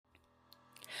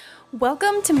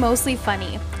Welcome to Mostly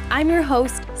Funny. I'm your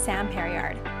host, Sam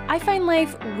Perriard. I find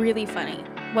life really funny.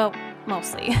 Well,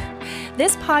 mostly.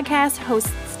 This podcast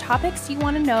hosts topics you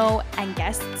want to know and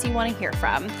guests you want to hear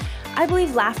from. I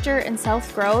believe laughter and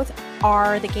self-growth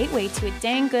are the gateway to a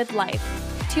dang good life.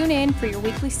 Tune in for your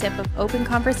weekly sip of open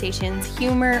conversations,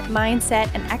 humor,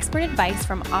 mindset, and expert advice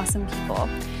from awesome people.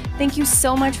 Thank you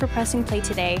so much for pressing play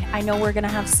today. I know we're going to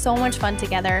have so much fun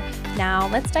together. Now,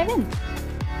 let's dive in.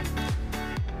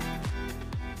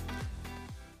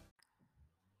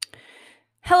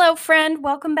 Hello, friend.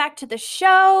 Welcome back to the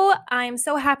show. I'm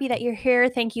so happy that you're here.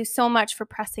 Thank you so much for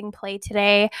pressing play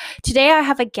today. Today, I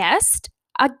have a guest.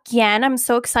 Again, I'm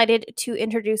so excited to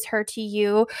introduce her to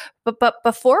you. But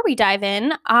before we dive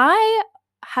in, I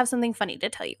have something funny to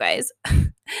tell you guys.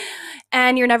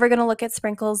 And you're never going to look at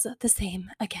sprinkles the same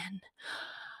again.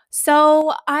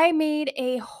 So I made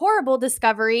a horrible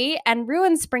discovery and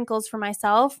ruined sprinkles for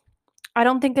myself. I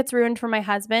don't think it's ruined for my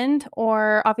husband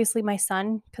or obviously my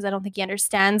son because I don't think he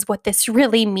understands what this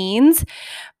really means.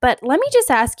 But let me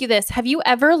just ask you this. Have you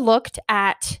ever looked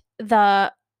at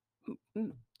the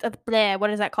what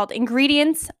is that called?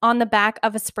 Ingredients on the back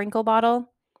of a sprinkle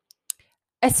bottle?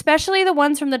 Especially the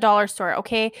ones from the dollar store,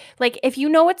 okay? Like if you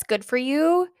know it's good for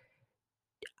you,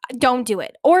 don't do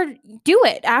it. Or do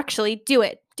it, actually. Do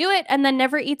it. Do it and then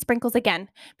never eat sprinkles again.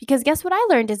 Because guess what I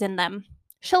learned is in them?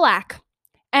 Shellac.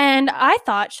 And I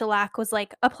thought shellac was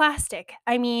like a plastic.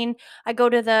 I mean, I go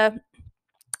to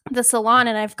the salon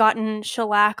and I've gotten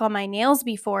shellac on my nails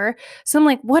before. So I'm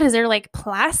like, what is there like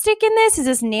plastic in this? Is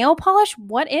this nail polish?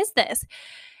 What is this?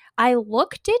 I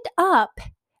looked it up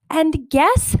and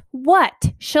guess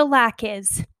what shellac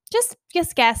is? Just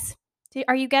guess.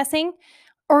 Are you guessing?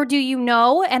 Or do you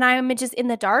know and I'm just in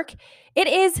the dark? It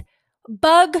is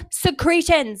bug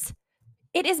secretions.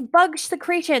 It is bug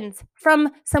secretions from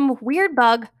some weird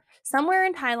bug somewhere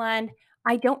in Thailand.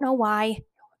 I don't know why.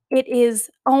 It is,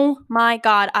 oh my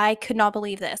God, I could not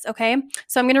believe this. Okay.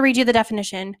 So I'm going to read you the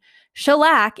definition.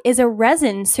 Shellac is a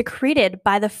resin secreted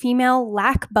by the female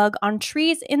lac bug on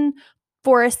trees in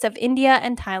forests of India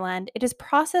and Thailand. It is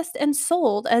processed and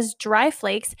sold as dry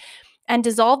flakes and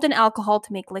dissolved in alcohol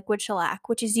to make liquid shellac,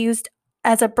 which is used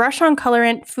as a brush on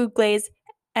colorant, food glaze,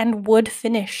 and wood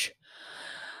finish.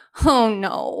 Oh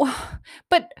no.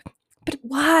 But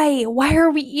why? Why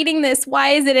are we eating this?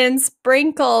 Why is it in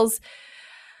sprinkles?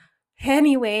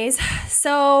 Anyways,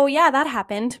 so yeah, that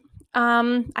happened.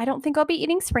 I don't think I'll be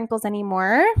eating sprinkles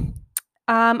anymore.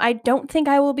 I don't think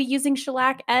I will be using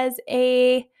shellac as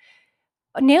a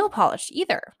nail polish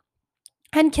either.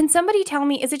 And can somebody tell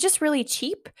me, is it just really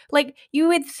cheap? Like you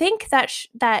would think that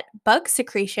that bug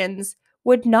secretions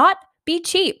would not be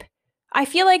cheap. I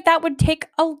feel like that would take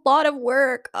a lot of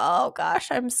work. Oh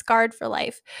gosh, I'm scarred for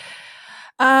life.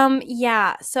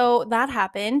 Yeah, so that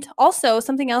happened. Also,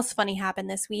 something else funny happened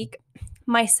this week.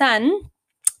 My son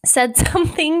said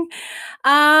something.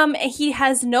 He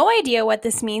has no idea what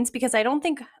this means because I don't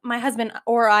think my husband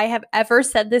or I have ever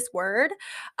said this word.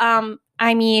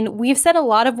 I mean, we've said a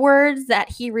lot of words that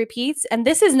he repeats, and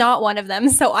this is not one of them.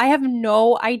 So I have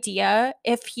no idea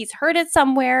if he's heard it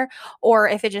somewhere or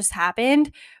if it just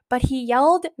happened. But he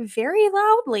yelled very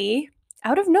loudly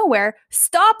out of nowhere,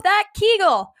 "Stop that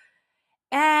Kegel!"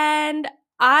 And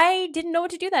I didn't know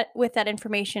what to do with that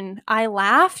information. I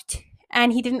laughed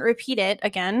and he didn't repeat it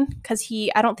again because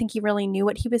I don't think he really knew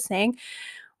what he was saying.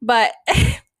 But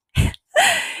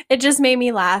it just made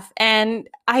me laugh. And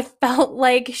I felt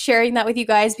like sharing that with you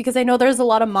guys because I know there's a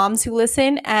lot of moms who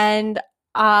listen. And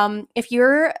if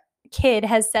your kid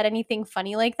has said anything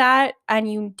funny like that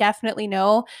and you definitely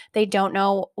know they don't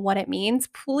know what it means,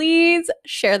 please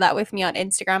share that with me on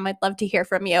Instagram. I'd love to hear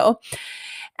from you.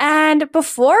 And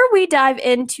before we dive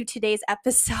into today's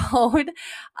episode,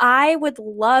 I would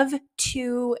love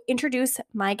to introduce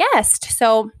my guest.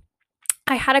 So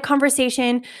I had a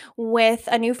conversation with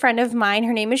a new friend of mine.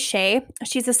 Her name is Shay.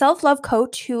 She's a self-love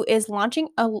coach who is launching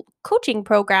a coaching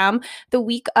program the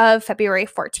week of February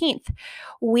 14th.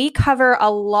 We cover a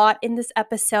lot in this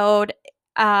episode.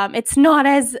 It's not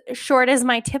as short as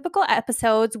my typical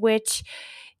episodes, which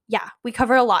we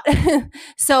cover a lot.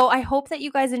 So I hope that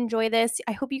you guys enjoy this.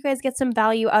 I hope you guys get some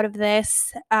value out of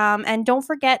this. And don't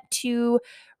forget to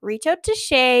reach out to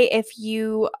Shay if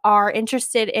you are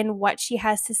interested in what she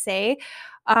has to say.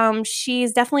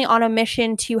 She's definitely on a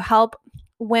mission to help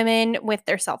women with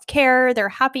their self-care, their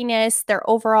happiness, their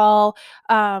overall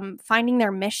finding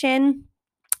their mission.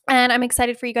 And I'm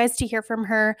excited for you guys to hear from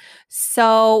her.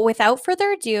 So without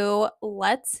further ado,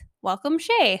 let's welcome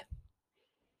Shay.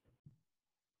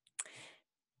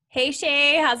 Hey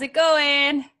Shay, how's it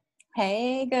going?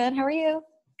 Hey, good. How are you?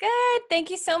 Good.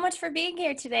 Thank you so much for being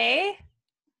here today.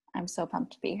 I'm so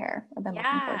pumped to be here. I've been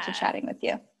looking forward to Yeah. chatting with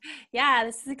you. Yeah,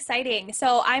 this is exciting.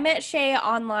 So I met Shay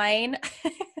online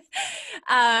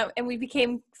and we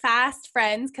became fast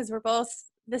friends because we're both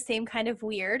the same kind of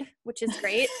weird, which is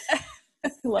great.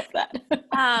 Love that.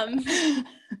 um,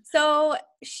 so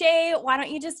Shay, why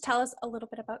don't you just tell us a little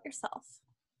bit about yourself?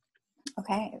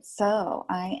 Okay, so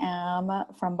I am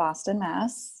from Boston,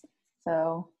 Mass.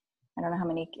 So I don't know how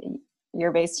many,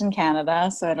 you're based in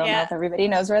Canada, so I don't know Yeah, if everybody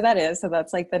knows where that is. So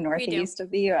that's like the we do. northeast of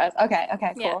the US. Okay,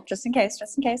 Yeah. cool. Just in case.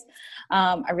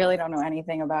 I really don't know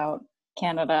anything about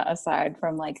Canada aside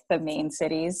from like the main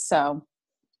cities. So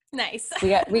Nice. we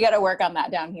got to work on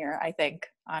that down here, I think,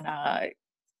 on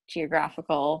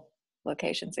geographical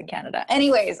locations in Canada.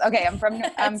 Anyways, okay, I'm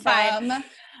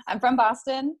from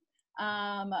Boston.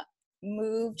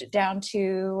 Moved down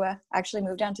to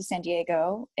San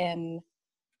Diego in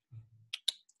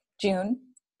June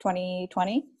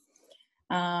 2020.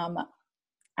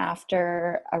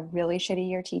 After a really shitty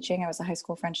year teaching. I was a high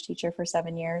school French teacher for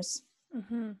 7 years.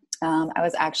 Mm-hmm. I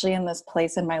was actually in this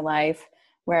place in my life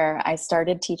where I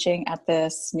started teaching at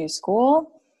this new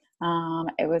school.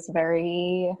 It was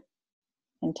very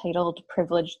entitled,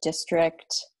 privileged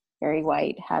district, very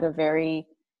white, had a very,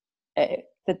 I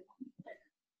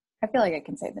feel like I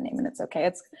can say the name and it's okay.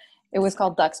 It was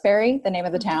called Duxbury. The name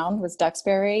of the town was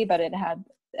Duxbury, but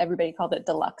everybody called it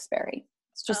Deluxebury.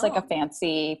 It's just like a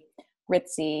fancy,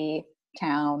 ritzy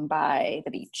town by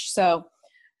the beach. So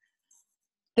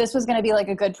this was going to be like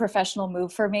a good professional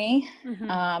move for me,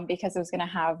 because it was going to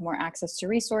have more access to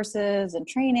resources and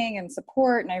training and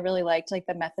support. And I really liked like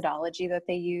the methodology that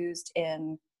they used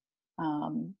in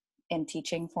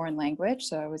teaching foreign language.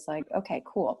 So I was like, okay,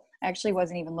 cool. I actually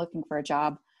wasn't even looking for a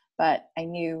job, but I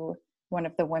knew one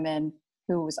of the women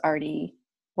who was already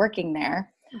working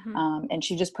there. And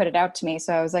she just put it out to me.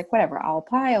 So I was like, whatever, I'll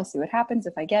apply. I'll see what happens.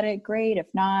 If I get it, great. If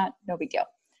not, no big deal.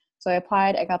 So I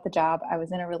applied, I got the job. I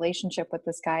was in a relationship with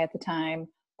this guy at the time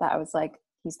that I was like,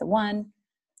 he's the one.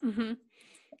 You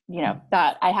know,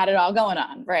 that I had it all going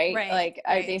on, right?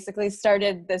 I basically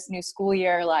started this new school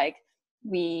year. Like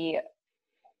we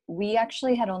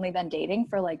actually had only been dating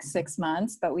for like 6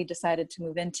 months, but we decided to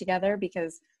move in together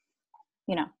because,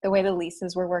 you know, the way the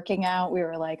leases were working out, we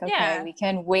were like, okay, we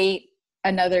can wait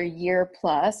another year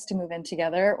plus to move in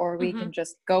together, or we can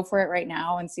just go for it right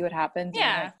now and see what happens. And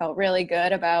I felt really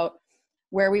good about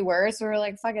where we were. So we were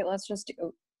like, fuck it, let's just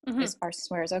do our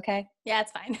swears. Okay. Yeah,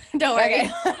 it's fine. Don't worry.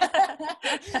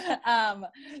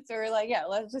 So we're like, yeah,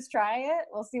 let's just try it.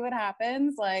 We'll see what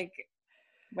happens. Like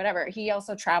whatever. He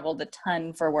also traveled a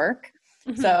ton for work.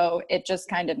 So it just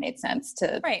kind of made sense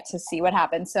to see what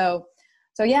happened. So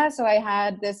I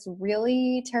had this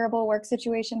really terrible work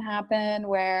situation happen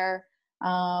where,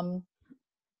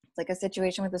 it's like a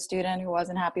situation with a student who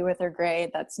wasn't happy with her grade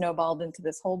that snowballed into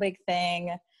this whole big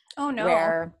thing. Oh no.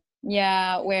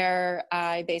 Where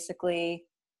I basically,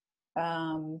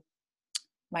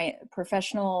 my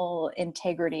professional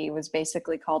integrity was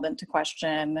basically called into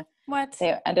question. What?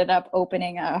 They ended up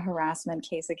opening a harassment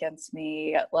case against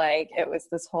me. Like it was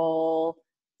this whole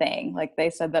thing. Like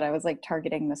they said that I was like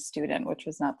targeting the student, which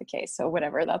was not the case. So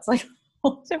whatever, that's like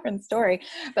whole different story.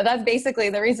 But that's basically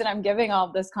the reason I'm giving all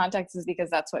of this context, is because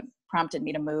that's what prompted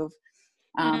me to move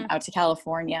out to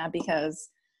California, because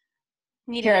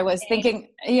here I was thinking,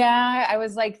 I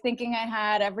was like thinking I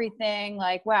had everything,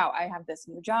 like, wow, I have this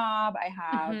new job. I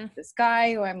have this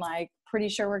guy who I'm like pretty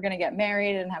sure we're going to get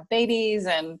married and have babies.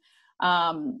 And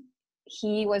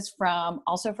he was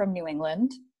also from New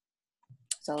England.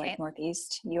 So like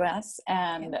Northeast US,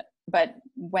 but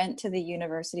went to the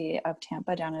University of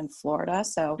Tampa down in Florida.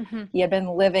 So he had been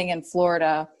living in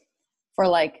Florida for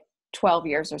like 12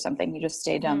 years or something. He just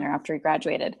stayed down there after he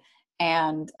graduated.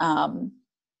 And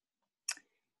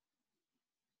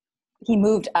he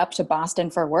moved up to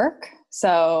Boston for work.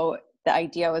 So the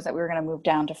idea was that we were going to move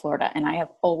down to Florida, and I have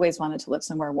always wanted to live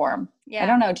somewhere warm. Yeah. I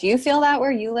don't know. Do you feel that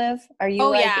where you live? Are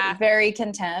you very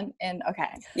content? And okay.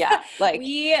 Yeah. Like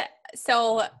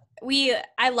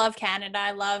I love Canada.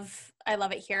 I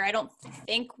love it here. I don't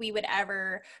think we would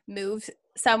ever move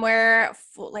somewhere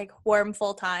like warm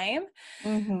full time.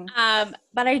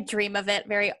 But I dream of it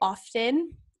very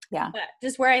often. Yeah. But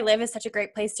just where I live is such a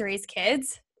great place to raise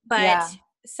kids. But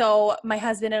so my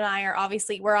husband and I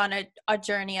we're on a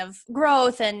journey of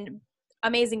growth and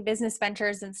amazing business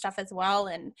ventures and stuff as well.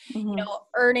 And, you know,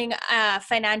 earning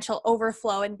financial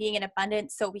overflow and being in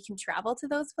abundance so we can travel to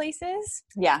those places.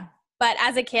 Yeah. But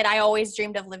as a kid, I always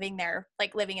dreamed of living there,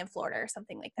 like living in Florida or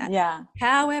something like that. Yeah.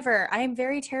 However, I am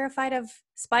very terrified of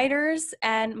spiders,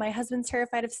 and my husband's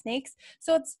terrified of snakes.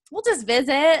 So we'll just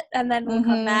visit and then we'll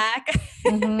come back.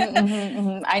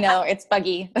 I know, it's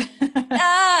buggy.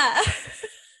 Ah.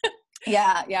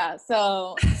 Yeah.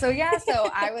 So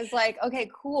I was like,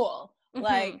 okay, cool.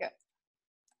 Like,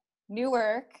 new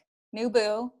work, new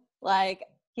boo. Like,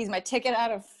 he's my ticket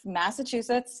out of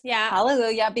Massachusetts. Yeah.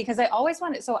 Hallelujah. Because I always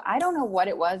wanted, so I don't know what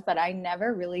it was, but I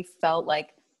never really felt like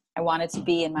I wanted to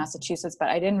be in Massachusetts, but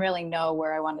I didn't really know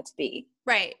where I wanted to be.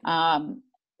 Right.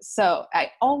 So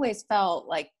I always felt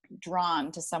like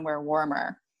drawn to somewhere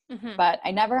warmer, but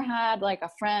I never had like a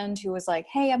friend who was like,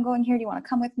 hey, I'm going here. Do you want to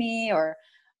come with me? Or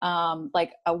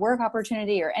like a work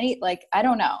opportunity or any, like, I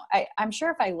don't know. I'm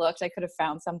sure if I looked, I could have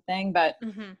found something, but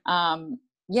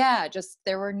yeah, just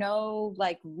there were no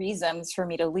like reasons for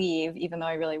me to leave, even though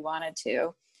I really wanted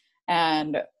to.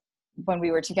 And when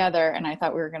we were together and I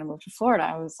thought we were going to move to Florida,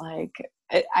 I was like,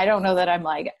 I don't know that I'm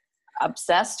like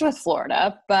obsessed with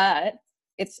Florida, but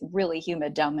it's really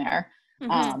humid down there.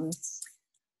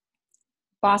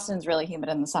 Boston's really humid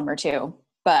in the summer too,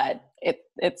 but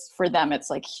it's for them, it's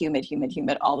like humid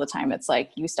all the time. It's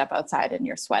like you step outside and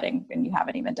you're sweating and you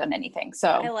haven't even done anything. So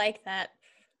I like that.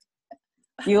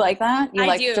 You like that? You I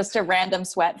like do. Just a random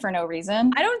sweat for no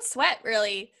reason? I don't sweat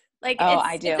really. Like,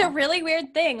 I do. It's a really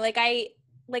weird thing. I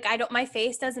don't, my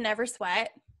face doesn't ever sweat.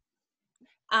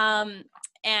 And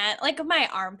like my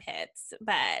armpits,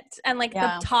 and like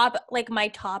the top, like my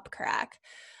top crack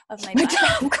of my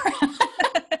butt.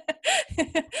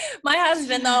 My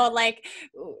husband though, like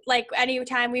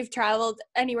anytime we've traveled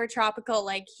anywhere tropical,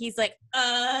 like he's like,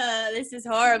 this is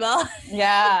horrible.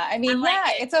 Yeah. I mean,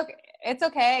 it's okay. It's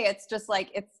okay. It's just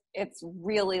like, it's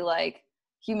really like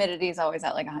humidity is always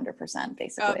at like 100%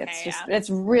 basically. Okay, it's just,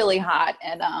 it's really hot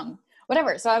and,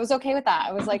 whatever. So I was okay with that.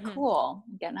 I was like, cool,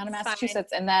 I'm getting out of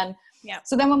Massachusetts. Fine. And then,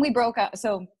 so then when we broke up,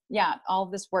 so yeah, all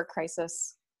of this work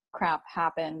crisis crap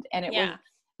happened and it was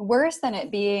worse than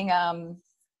it being,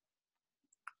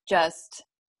 just,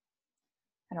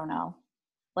 I don't know,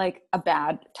 like a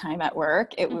bad time at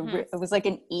work. It was like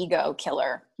an ego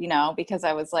killer, you know, because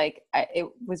I was like, it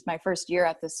was my first year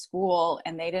at this school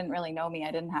and they didn't really know me.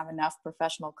 I didn't have enough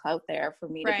professional clout there for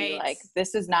me to be like,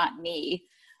 this is not me.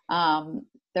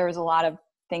 There was a lot of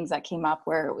things that came up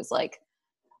where it was like,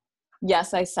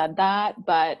 yes, I said that,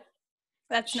 but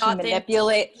that's not the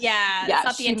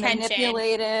intention. She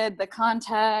manipulated the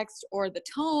context or the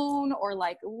tone or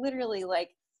like literally like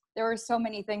there were so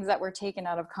many things that were taken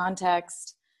out of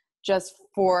context just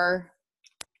for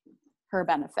her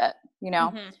benefit, you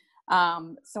know?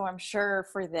 So I'm sure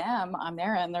for them on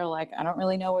their end, they're like, I don't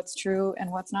really know what's true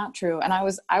and what's not true. And I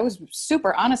was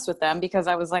super honest with them because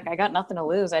I was like, I got nothing to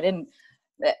lose.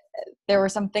 There were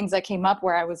some things that came up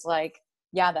where I was like,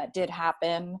 yeah, that did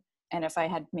happen. And if I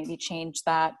had maybe changed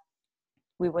that,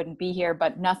 we wouldn't be here,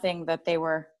 but nothing that they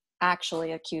were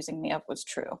actually accusing me of was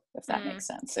true, if that makes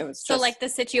sense. It was just, so like the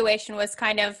situation was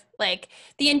kind of like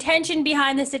the intention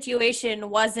behind the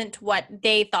situation wasn't what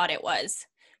they thought it was,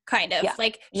 kind of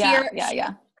like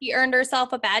she earned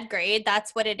herself a bad grade.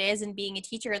 That's what it is. And being a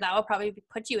teacher, that will probably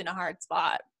put you in a hard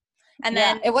spot. And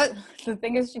then it was, the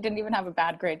thing is she didn't even have a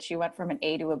bad grade. She went from an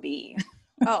A to a B.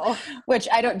 Oh, which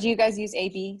do you guys use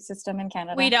AB system in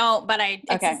Canada? We don't, but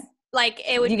okay. Like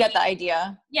it would you get the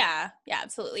idea. Yeah,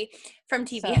 absolutely. From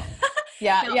TV. So,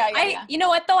 yeah. You know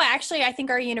what though? Actually, I think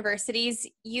our universities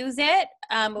use it.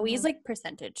 But we use like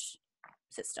percentage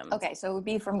systems. Okay, so it would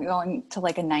be from going to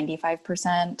like a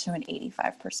 95% to an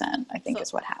 85%, I think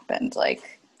is what happened.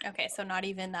 Like, okay, so not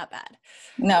even that bad.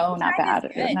 No, not bad.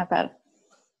 Not bad.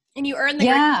 And you earn the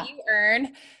grade you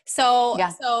earn. So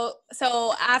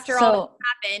after all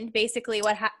that happened, basically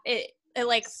what it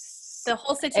like the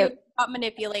whole situation got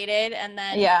manipulated and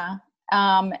then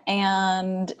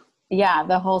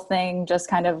the whole thing just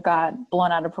kind of got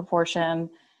blown out of proportion.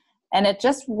 And it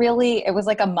just really, it was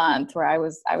like a month where I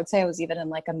would say I was even in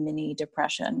like a mini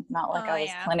depression, not like I was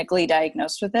clinically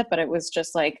diagnosed with it, but it was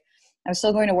just like, I was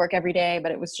still going to work every day,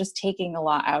 but it was just taking a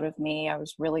lot out of me. I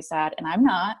was really sad. And I'm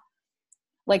not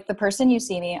like the person you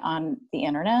see me on the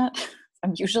internet.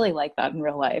 I'm usually like that in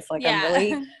real life. Like I'm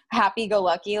really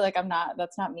happy-go-lucky. Like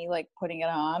that's not me like putting it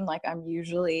on. Like I'm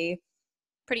usually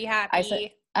pretty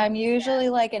happy. I'm usually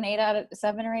like an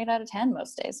 7 or 8 out of 10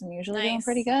 most days. I'm usually doing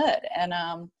pretty good.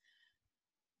 And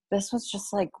this was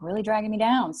just like really dragging me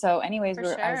down. So anyways,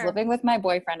 I was living with my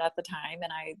boyfriend at the time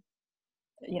and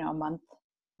a month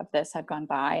of this had gone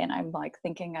by and I'm like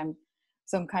thinking I'm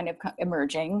kind of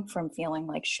emerging from feeling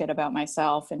like shit about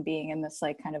myself and being in this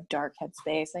like kind of dark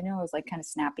headspace. I know it was like kind of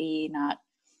snappy, not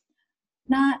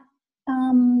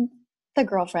The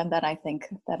girlfriend that I think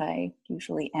that I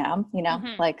usually am,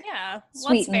 like Yeah.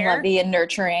 sweet and fair. lovey and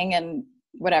nurturing and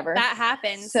whatever. That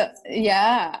happens. So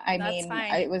yeah, That's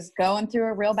fine. I was going through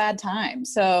a real bad time.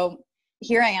 So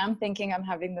here I am thinking I'm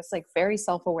having this like very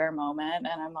self-aware moment,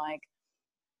 and I'm like,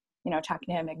 talking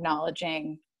to him,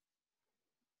 acknowledging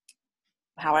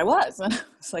how I was. And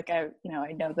it's like, I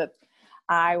know that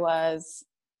I was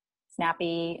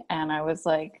snappy and I was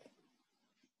like,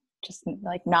 just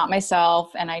like not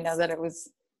myself. And I know that I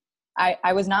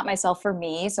was not myself for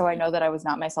me. So I know that I was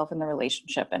not myself in the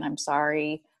relationship, and I'm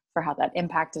sorry for how that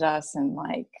impacted us and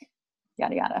like,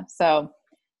 yada, yada. So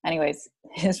anyways,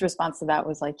 his response to that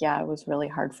was like, yeah, it was really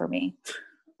hard for me.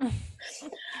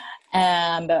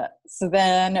 And so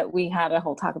then we had a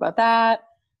whole talk about that.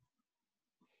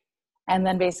 And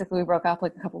then basically we broke up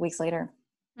like a couple weeks later.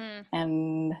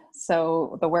 And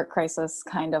so the work crisis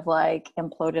kind of like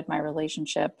imploded my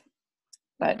relationship.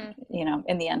 But,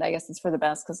 in the end, I guess it's for the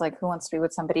best, because like, who wants to be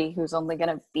with somebody who's only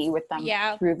going to be with them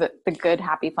through the good,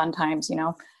 happy, fun times,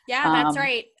 Yeah, that's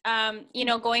right.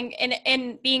 Going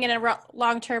and being in a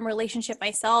long-term relationship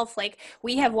myself, like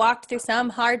we have walked through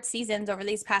some hard seasons over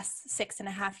these past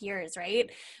 6.5 years, right?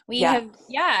 We have.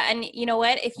 And you know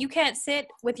what, if you can't sit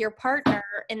with your partner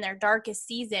in their darkest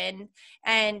season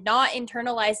and not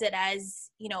internalize it as,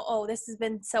 oh, this has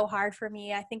been so hard for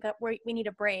me, I think that we need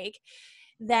a break,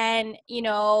 then,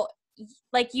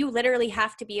 like you literally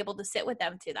have to be able to sit with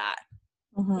them through that.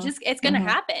 It's going to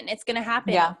happen. It's going to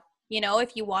happen. Yeah.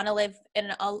 If you want to live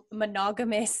in a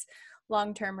monogamous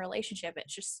long-term relationship,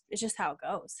 it's just how it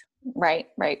goes. Right.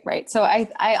 So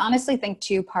I honestly think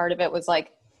too, part of it was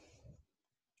like,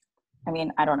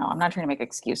 I don't know, I'm not trying to make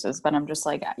excuses, but I'm just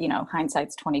like,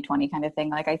 hindsight's 2020 kind of thing.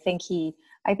 Like, I think he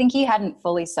hadn't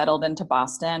fully settled into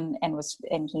Boston and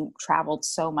he traveled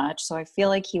so much. So I feel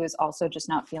like he was also just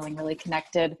not feeling really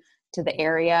connected to the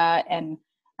area. And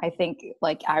I think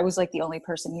like I was like the only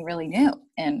person he really knew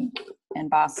in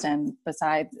Boston,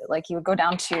 besides like he would go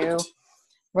down to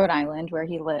Rhode Island where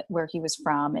he was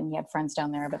from, and he had friends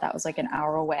down there, but that was like an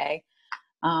hour away.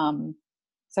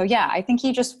 So yeah, I think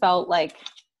he just felt like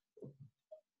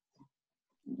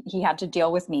he had to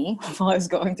deal with me while I was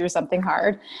going through something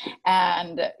hard.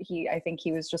 And I think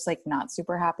he was just like not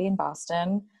super happy in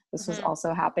Boston. This was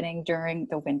also happening during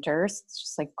the winters. It's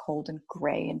just like cold and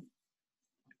gray and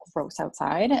gross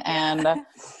outside. And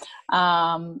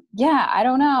I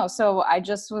don't know. So I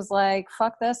just was like,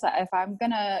 fuck this. If we're not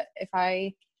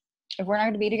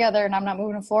going to be together and I'm not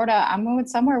moving to Florida, I'm moving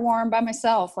somewhere warm by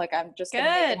myself. Like, I'm just going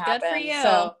to make it happen. Good for you.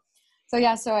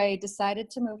 So I decided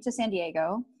to move to San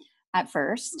Diego at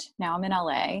first. Now I'm in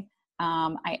LA. I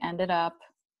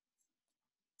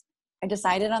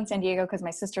decided on San Diego because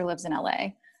my sister lives in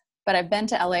LA, but I've been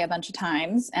to LA a bunch of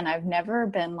times and I've never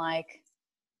been like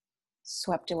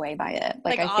swept away by it.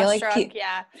 Like I feel like,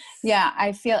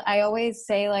 I always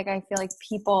say like, I feel like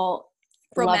people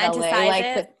love LA.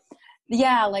 Like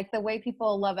like the way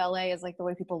people love LA is like the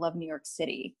way people love New York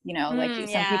City, like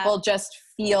some people just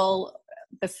feel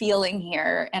the feeling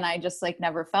here. And I just like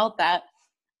never felt that.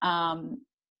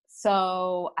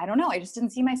 So I don't know. I just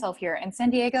didn't see myself here. And San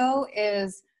Diego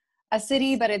is a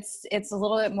city, but it's a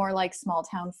little bit more like small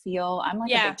town feel. I'm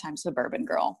like a big time suburban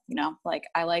girl, like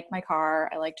I like my car.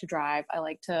 I like to drive. I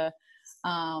like to,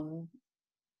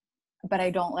 but I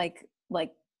don't like,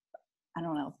 I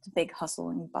don't know, big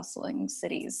hustling, bustling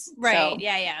cities. Right. So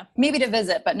yeah. Maybe to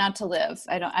visit, but not to live.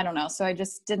 I don't know. So I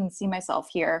just didn't see myself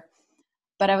here.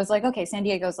 But I was like, okay, San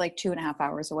Diego's like 2.5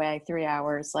 hours away, 3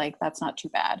 hours. Like, that's not too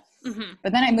bad.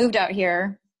 But then I moved out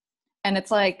here and it's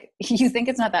like, you think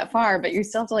it's not that far, but you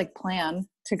still have to like plan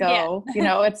to go,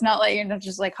 it's not like you're not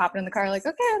just like hopping in the car, like,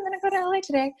 okay, I'm going to go to LA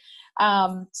today.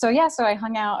 So I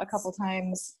hung out a couple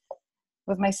times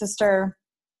with my sister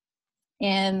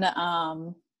in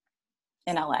LA.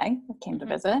 I came to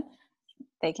visit.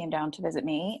 They came down to visit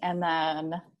me. And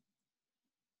then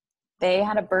they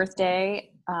had a birthday.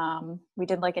 We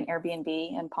did like an Airbnb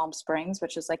in Palm Springs,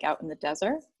 which is like out in the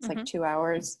desert. It's like 2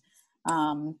 hours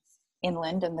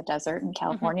inland in the desert in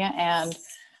California. And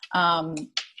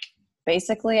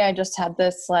basically I just had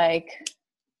this like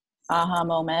aha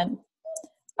moment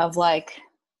of like,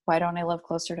 why don't I live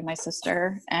closer to my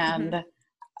sister? And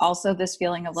also this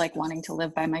feeling of like wanting to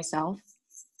live by myself.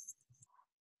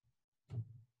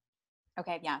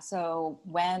 Okay. Yeah. So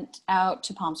went out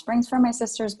to Palm Springs for my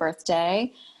sister's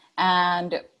birthday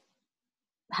and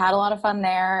had a lot of fun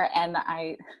there. And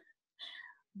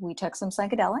we took some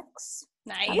psychedelics.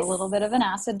 Nice. Had a little bit of an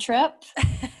acid trip.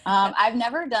 I've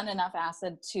never done enough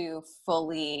acid to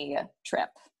fully trip.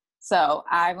 So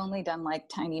I've only done like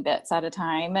tiny bits at a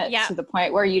time to the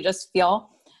point where you just feel,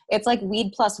 it's like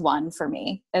weed plus one for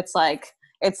me. It's like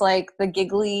the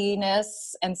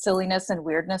giggliness and silliness and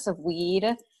weirdness of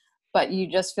weed, but you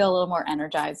just feel a little more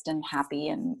energized and happy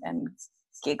and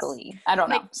giggly. I don't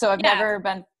know. So I've never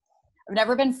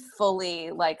been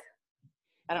fully like,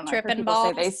 I don't know. I've heard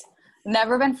people say they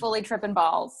never been fully tripping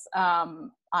balls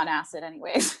on acid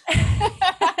anyways.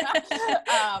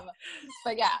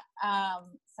 But yeah,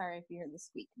 sorry if you hear the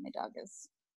squeak. My dog is,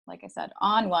 like I said,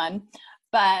 on one.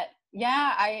 But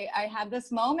yeah, I had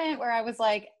this moment where I was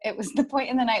like, it was the point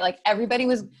in the night, like everybody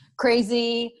was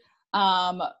crazy. We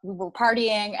were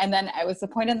partying, and then it was the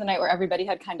point in the night where everybody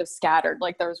had kind of scattered.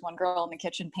 Like there was one girl in the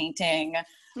kitchen painting.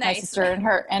 Nice. My sister and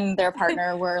her and their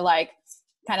partner were like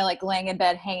kind of like laying in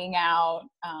bed, hanging out.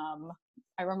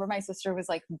 I remember my sister was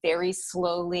like very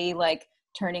slowly like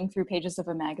turning through pages of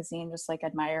a magazine, just like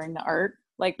admiring the art,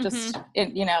 like just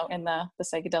in the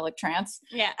psychedelic trance.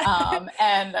 Yeah.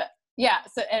 And yeah,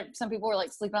 so some people were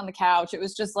like sleeping on the couch. It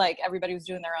was just like everybody was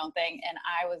doing their own thing, and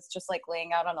I was just like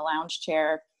laying out on a lounge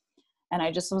chair, and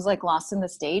I just was like lost in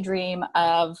this daydream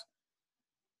of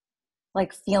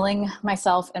like feeling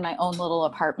myself in my own little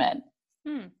apartment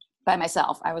by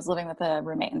myself. I was living with a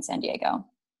roommate in San Diego,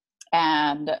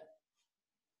 and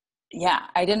yeah,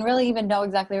 I didn't really even know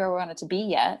exactly where we wanted to be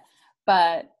yet,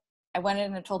 but I went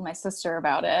in and told my sister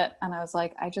about it, and I was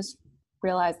like, I just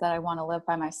realized that I want to live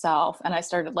by myself. And I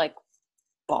started like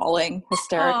bawling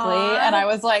hysterically. Aww. And I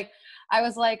was like,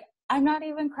 I'm not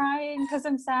even crying because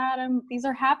I'm sad. These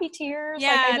are happy tears. Yeah,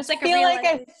 like, I just like feel a like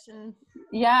it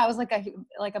was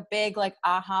like a big like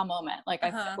aha moment. Like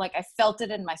I felt it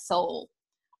in my soul.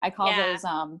 I call those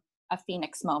a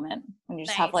phoenix moment, when you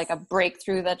just have like a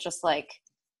breakthrough that just like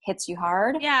hits you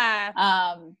hard.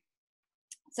 Yeah.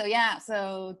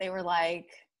 So they were like,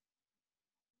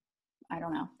 I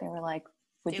don't know. They were like,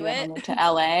 would you ever move to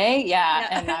LA? Yeah.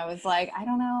 And I was like, I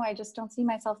don't know. I just don't see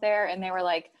myself there. And they were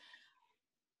like,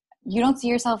 you don't see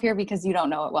yourself here because you don't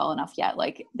know it well enough yet.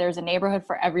 Like there's a neighborhood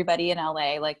for everybody in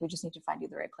LA. Like we just need to find you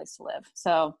the right place to live.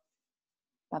 So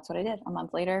that's what I did. A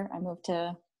month later, I moved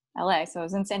to LA. So I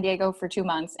was in San Diego for 2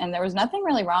 months, and there was nothing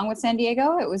really wrong with San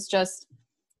Diego. It was just,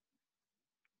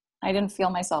 I didn't feel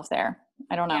myself there.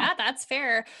 I don't know. Yeah, that's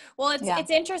fair. Well,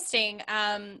 it's interesting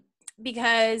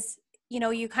because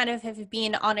you kind of have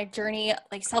been on a journey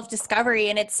like self-discovery,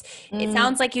 and it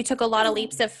sounds like you took a lot of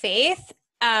leaps of faith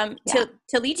to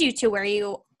lead you to where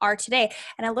you are today.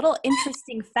 And a little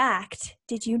interesting fact,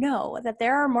 did you know that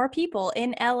there are more people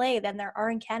in LA than there are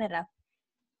in Canada?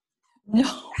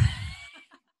 No.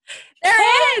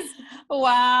 There is.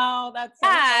 Wow, that's so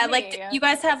funny. Like you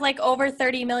guys have like over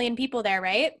 30 million people there,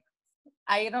 right?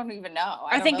 I don't even know.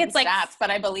 I think it's like stats,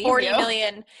 but I believe 40 you.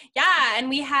 million. Yeah,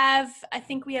 and I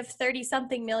think we have 30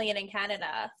 something million in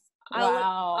Canada.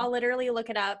 Wow. I'll literally look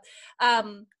it up.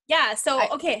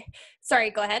 Okay.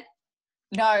 Sorry, go ahead.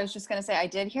 No, I was just going to say, I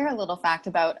did hear a little fact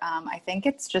about, I think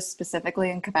it's just specifically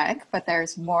in Quebec, but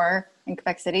there's more in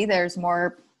Quebec City. There's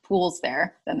more pools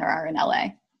there than there are in LA.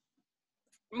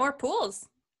 More pools?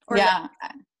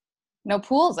 No,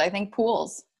 pools. I think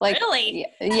pools. Like, really?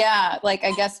 Yeah. Like,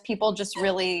 I guess people just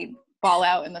really ball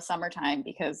out in the summertime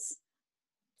because.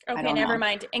 Okay, never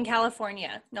mind. In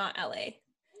California, not LA.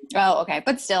 Oh, okay.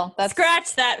 But still,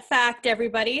 scratch that fact,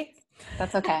 everybody.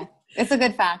 That's okay. It's a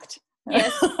good fact.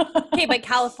 Yes. Okay, but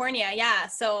California, yeah.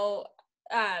 So,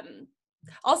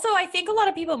 also, I think a lot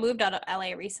of people moved out of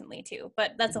LA recently too,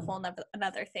 but that's a whole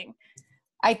another thing.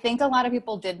 I think a lot of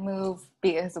people did move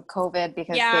because of COVID,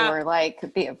 because they were like,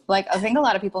 I think a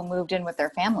lot of people moved in with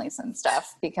their families and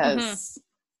stuff because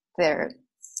there's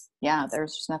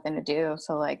just nothing to do.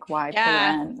 So like, why pay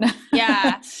rent?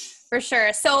 Yeah, for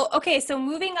sure. So, okay. So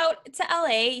moving out to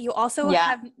LA, you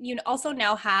also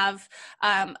now have,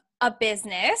 a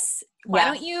business. Why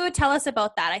don't you tell us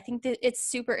about that? I think that it's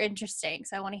super interesting.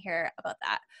 So I want to hear about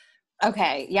that.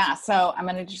 Okay. Yeah. So I'm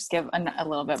going to just give a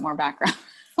little bit more background,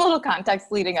 a little context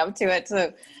leading up to it.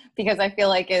 So, because I feel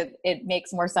like it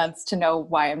makes more sense to know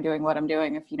why I'm doing what I'm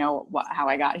doing if you know how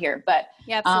I got here. But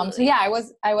absolutely. I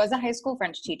was a high school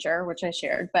French teacher, which I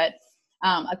shared, but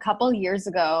a couple years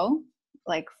ago,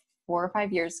 like 4 or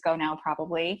 5 years ago now,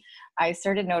 probably, I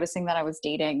started noticing that I was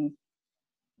dating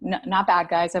not bad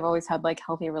guys. I've always had like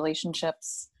healthy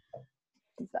relationships,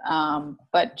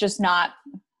 but just not,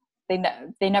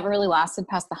 they never really lasted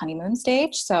past the honeymoon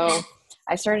stage. So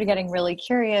I started getting really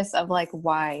curious of like,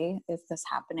 why is this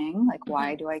happening? Like,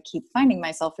 why do I keep finding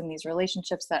myself in these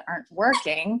relationships that aren't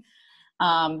working?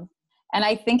 And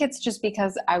I think it's just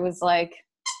because I was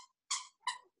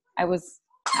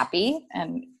happy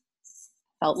and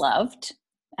felt loved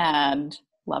and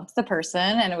loved the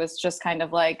person. And it was just kind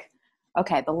of like,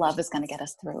 okay, the love is going to get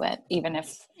us through it. Even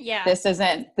if Yeah. this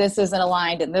isn't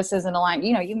aligned and this isn't aligned,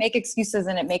 you know, you make excuses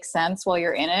and it makes sense while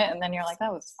you're in it. And then you're like,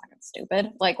 that was fucking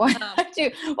stupid. Like, why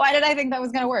did I think that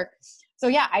was going to work? So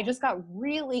yeah, I just got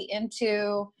really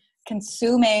into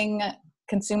consuming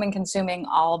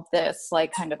all of this,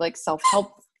 like kind of like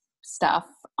self-help stuff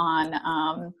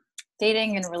on,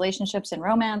 dating and relationships and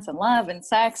romance and love and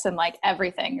sex and like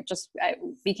everything. It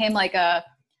became like a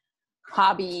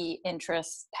hobby,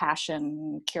 interest,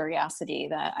 passion, curiosity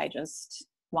that I just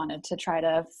wanted to try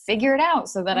to figure it out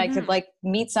so that I could like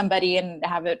meet somebody and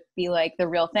have it be like the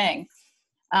real thing.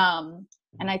 And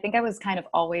I think I was kind of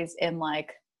always in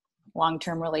like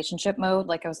long-term relationship mode.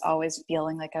 Like I was always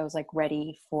feeling like I was like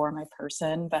ready for my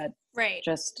person, but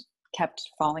just kept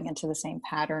falling into the same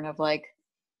pattern of like,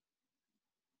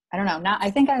 I don't know.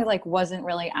 I think I like wasn't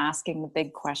really asking the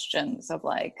big questions of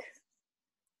like,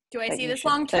 do I see this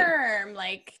long term?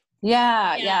 Like,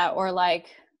 yeah. Or like,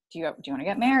 do you want to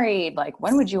get married? Like,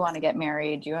 when would you want to get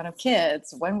married? Do you want to have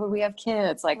kids? When would we have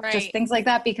kids? Like just things like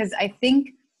that. Because I think,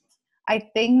 I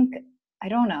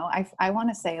don't know. I want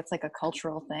to say it's like a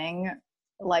cultural thing,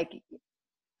 like,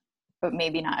 but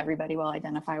maybe not everybody will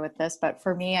identify with this. But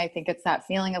for me, I think it's that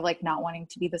feeling of like not wanting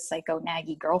to be the psycho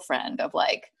naggy girlfriend of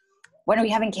like, when are we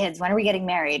having kids? When are we getting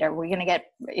married? Are we going to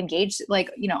get engaged? Like,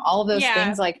 you know, all of those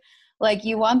things, like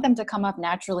you want them to come up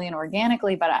naturally and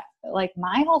organically. But like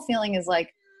my whole feeling is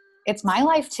like, it's my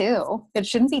life too. It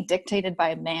shouldn't be dictated by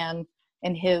a man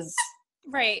and his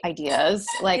ideas.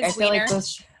 Like his I feel wiener. Like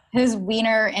his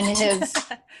wiener and his, his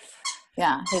peen.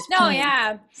 Yeah.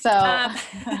 So,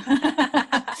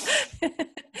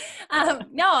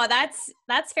 no, that's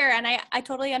fair. And I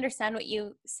totally understand what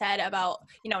you said about,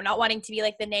 you know, not wanting to be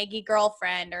like the naggy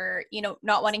girlfriend or, you know,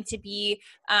 not wanting to be,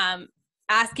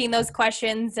 asking those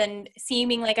questions and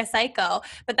seeming like a psycho,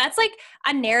 but that's like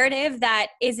a narrative that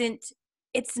it's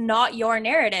not your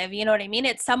narrative. You know what I mean?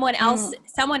 It's someone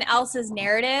else's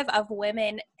narrative of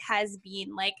women has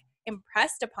been like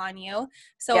impressed upon you.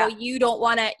 So you don't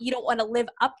want to live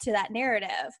up to that narrative.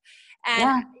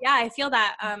 And I feel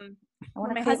that, I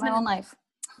want to create my own life.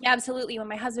 Yeah, absolutely. When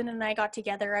my husband and I got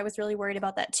together, I was really worried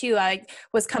about that too. I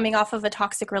was coming off of a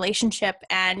toxic relationship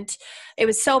and it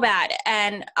was so bad.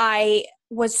 And I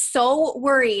was so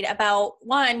worried about,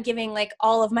 one, giving like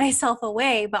all of myself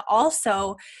away, but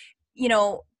also, you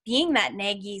know, being that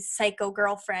naggy psycho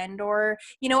girlfriend or,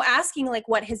 you know, asking like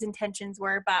what his intentions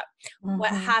were. But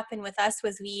what happened with us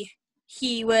was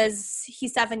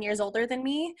he's 7 years older than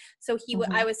me. So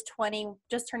I was 20,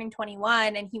 just turning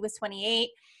 21 and he was 28.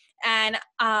 And,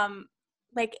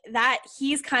 like that,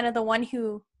 he's kind of the one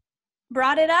who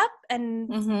brought it up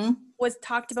and was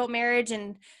talked about marriage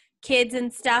and kids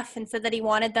and stuff and said that he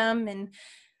wanted them. And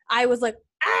I was like,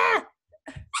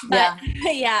 but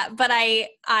but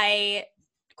I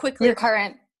quickly. Your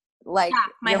current, like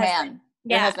your husband.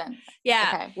 Your husband.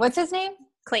 Yeah. Okay. What's his name?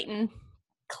 Clayton.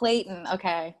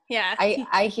 Okay. Yeah.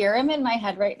 I hear him in my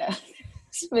head right now.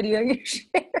 This video you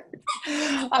shared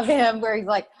of him where he's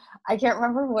like, I can't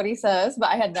remember what he says, but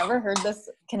I had never heard this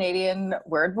Canadian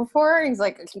word before. He's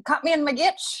like, you caught me in my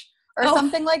gitch or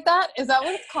something like that. Is that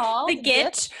what it's called? The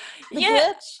gitch?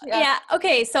 Gitch? Yeah.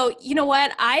 Okay. So you know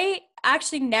what? I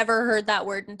actually never heard that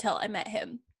word until I met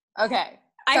him. Okay.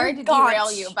 Sorry to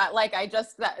derail you, but like I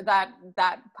just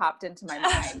that popped into my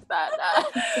mind. That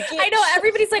I know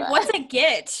everybody's like, "What's a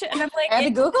gitch?" And I'm like, I had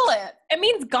to Google it. It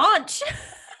means gaunch.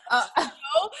 Like,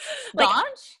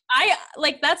 gaunch? I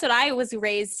like that's what I was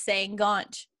raised saying.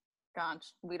 Gaunch.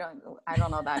 Gaunch. I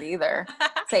don't know that either.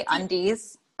 Say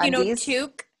undies. You know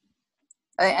toque.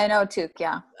 I know toque.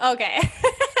 Yeah. Okay.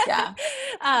 Yeah.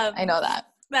 I know that.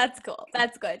 That's cool.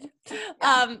 That's good.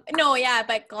 Yeah. No, yeah,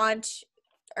 but gaunch.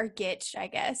 Or gitch, I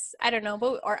guess. I don't know,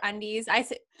 or undies. I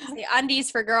say undies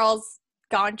for girls,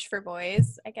 gaunch for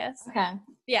boys, I guess. Okay.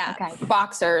 Yeah. Okay.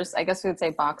 Boxers. I guess we would say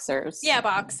boxers. Yeah,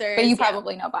 boxers. But you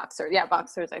probably know boxers. Yeah,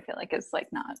 boxers I feel like is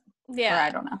like not. Yeah. Or I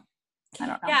don't know.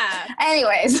 Yeah.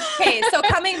 Anyways. Okay, so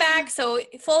coming back, so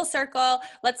full circle,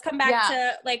 let's come back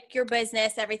to like your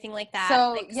business, everything like that.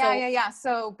 So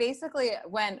So basically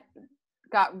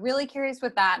got really curious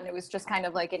with that and it was just kind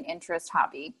of like an interest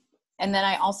hobby. And then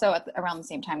I also around the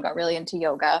same time got really into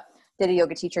yoga, did a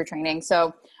yoga teacher training.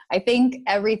 So I think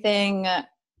everything,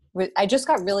 I just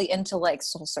got really into like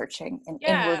soul searching and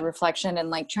inward reflection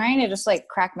and like trying to just like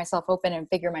crack myself open and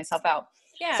figure myself out.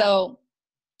 Yeah. So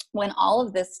when all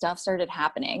of this stuff started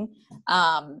happening,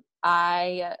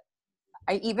 I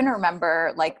even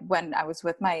remember like when I was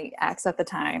with my ex at the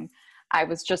time, I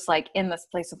was just like in this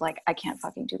place of like, I can't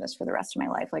fucking do this for the rest of my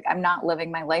life. Like I'm not living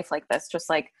my life like this. Just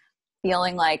like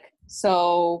feeling like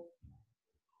so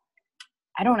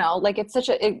I don't know, like it's such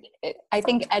I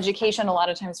think education a lot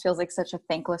of times feels like such a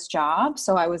thankless job.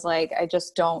 So I was like, I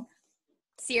just don't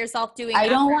see yourself doing I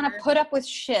don't want to put up with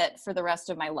shit for the rest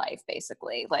of my life,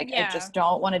 basically. Like, I just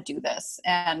don't want to do this.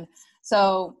 And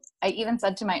so I even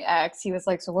said to my ex, he was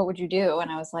like, so what would you do? And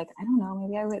I was like, I don't know,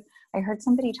 maybe I heard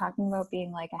somebody talking about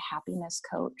being like a happiness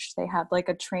coach. They had like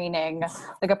a training,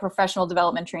 like a professional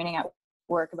development training at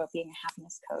work about being a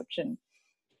happiness coach. And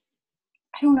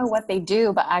I don't know what they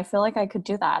do, but I feel like I could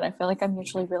do that. I feel like I'm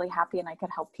usually really happy and I could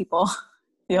help people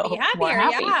feel more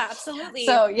happy. Yeah, absolutely.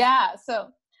 So yeah, so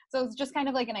it's just kind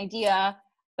of like an idea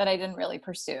that I didn't really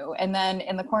pursue. And then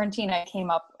in the quarantine, I came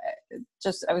up,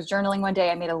 I was journaling one day.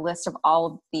 I made a list of all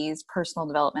of these personal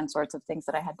development sorts of things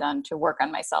that I had done to work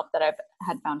on myself that I've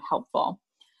had found helpful.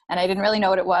 And I didn't really know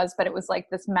what it was, but it was like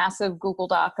this massive Google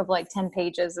Doc of like 10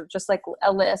 pages of just like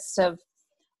a list of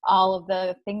all of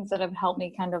the things that have helped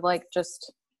me kind of like,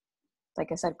 just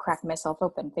like I said, crack myself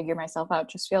open, figure myself out,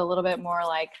 just feel a little bit more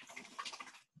like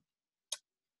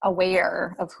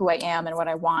aware of who I am and what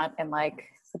I want and like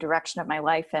the direction of my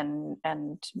life and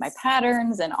my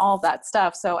patterns and all that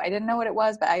stuff. So I didn't know what it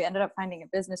was, but I ended up finding a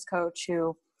business coach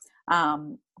who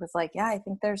was like, yeah, I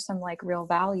think there's some like real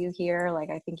value here. Like,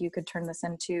 I think you could turn this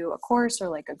into a course or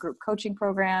like a group coaching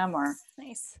program or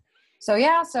nice. So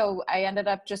yeah, so I ended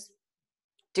up just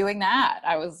doing that.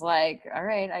 I was like, all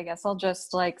right, I guess I'll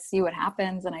just like see what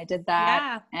happens. And I did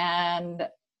that and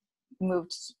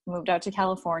moved out to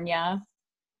California.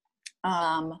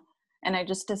 And I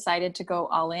just decided to go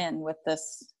all in with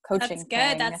this coaching That's good.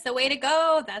 thing. That's the way to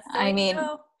go. To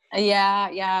go.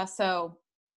 Yeah. So,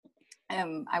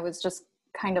 I was just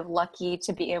kind of lucky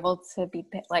to be able to be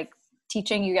like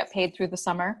teaching. You get paid through the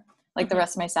summer. Like the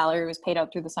rest of my salary was paid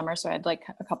out through the summer. So I had like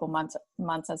a couple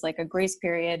months as like a grace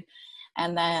period.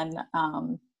 And then,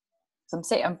 so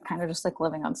I'm kind of just like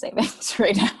living on savings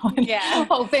right now and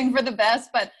hoping for the best.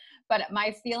 But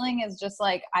my feeling is just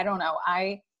like, I don't know.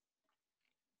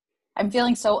 I'm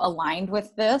feeling so aligned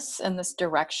with this and this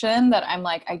direction that I'm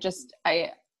like,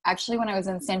 I actually, when I was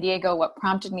in San Diego, what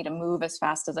prompted me to move as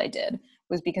fast as I did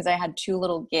was because I had 2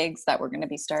 little gigs that were going to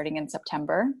be starting in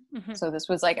September. So this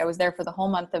was like, I was there for the whole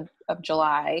month of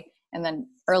July. And then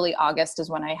early August is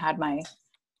when I had my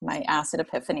acid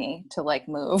epiphany to like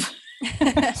move.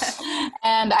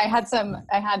 And I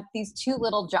had these 2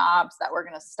 little jobs that were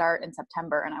going to start in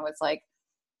September. And I was like,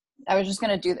 I was just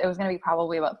going to it was going to be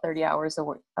probably about 30 hours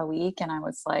a week. And I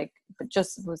was like,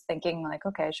 was thinking like,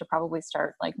 okay, I should probably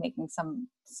start like making some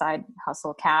side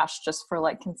hustle cash just for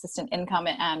like consistent income.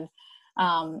 And,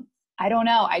 I don't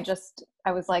know. I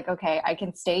was like, okay, I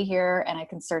can stay here and I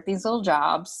can start these little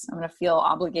jobs. I'm going to feel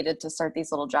obligated to start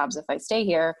these little jobs if I stay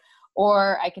here,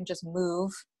 or I can just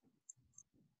move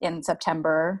in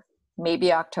September,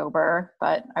 maybe October,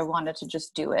 but I wanted to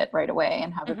just do it right away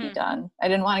and have it be done. I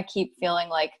didn't want to keep feeling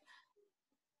like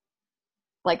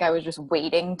I was just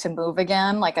waiting to move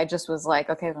again. Like I just was like,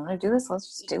 okay, if I'm going to do this, let's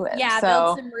just do it. Yeah. So,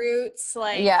 build some roots.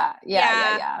 Like, yeah.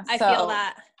 I feel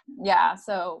that. Yeah.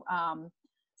 So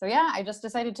yeah, I just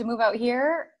decided to move out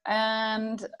here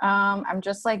and, I'm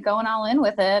just like going all in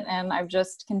with it. And I've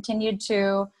just continued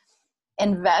to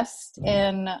invest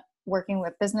in working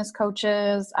with business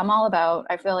coaches.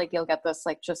 I feel like you'll get this,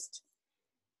 like,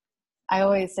 I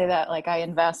always say that like I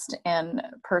invest in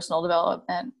personal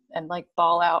development and like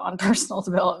ball out on personal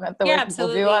development the way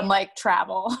people do on like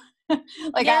travel.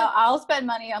 Like I'll spend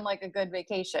money on like a good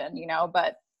vacation,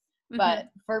 but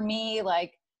for me,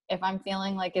 like if I'm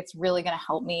feeling like it's really going to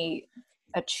help me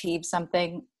achieve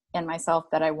something in myself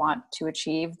that I want to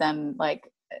achieve, then like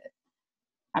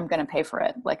I'm going to pay for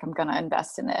it. Like I'm going to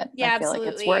invest in it. Yeah, I feel absolutely.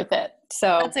 like it's worth it.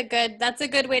 So that's a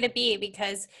good way to be,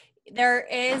 because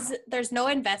there's no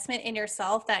investment in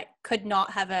yourself that could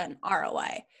not have an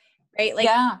ROI, right? Like,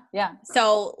 yeah.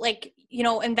 So like,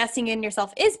 investing in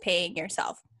yourself is paying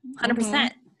yourself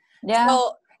 100%. Yeah.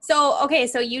 So, okay.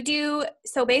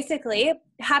 So basically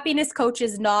happiness coach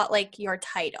is not like your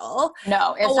title.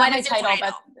 No, it's not my title,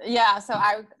 but yeah. So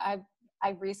I've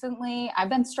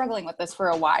been struggling with this for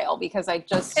a while because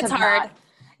it's hard.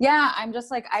 I'm just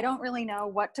like, I don't really know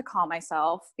what to call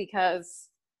myself because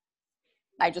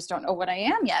I just don't know what I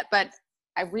am yet. But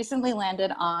I recently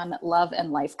landed on love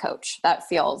and life coach. That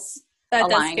does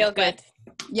feel good.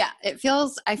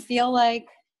 I feel like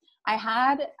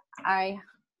I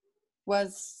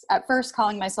was at first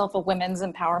calling myself a women's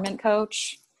empowerment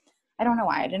coach. I don't know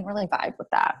why. I didn't really vibe with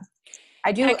that.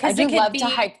 I do love to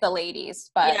hype the ladies,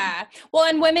 but yeah. Well,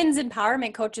 and women's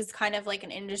empowerment coach is kind of like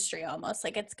an industry almost.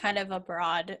 Like it's kind of a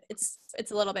broad, it's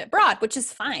a little bit broad, which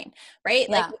is fine, right?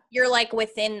 Yeah. Like you're like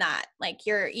within that, like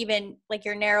you're even like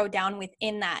you're narrowed down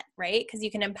within that, right? Because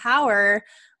you can empower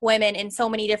women in so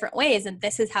many different ways, and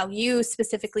this is how you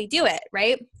specifically do it,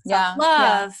 right? Yeah.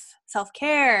 Self-love,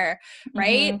 self-care,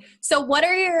 right? Mm-hmm. So what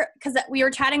are your, because we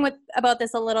were chatting about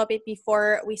this a little bit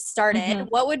before we started, Mm-hmm.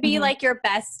 what would be Mm-hmm. like your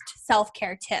best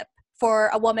self-care tip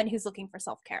for a woman who's looking for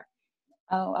self-care?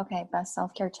 Oh, okay. Best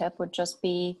self-care tip would just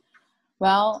be,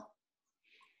 well,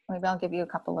 maybe I'll give you a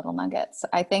couple little nuggets.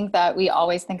 I think that we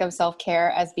always think of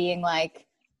self-care as being like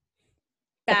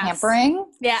the pampering,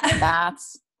 yeah,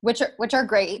 baths, which are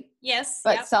great. Yes.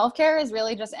 But self-care is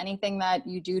really just anything that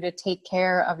you do to take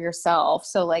care of yourself.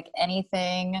 So like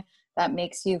anything that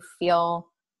makes you feel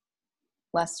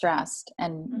less stressed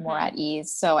and more at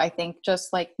ease. So I think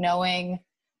just like knowing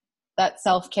that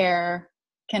self-care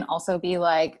can also be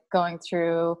like going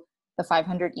through the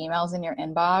 500 emails in your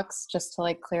inbox just to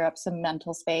like clear up some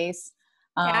mental space.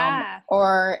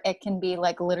 Or it can be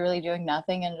like literally doing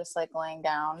nothing and just like laying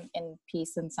down in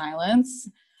peace and silence.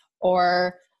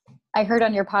 Or I heard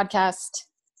on your podcast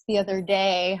the other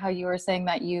day how you were saying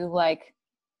that you like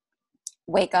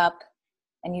wake up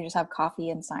and you just have coffee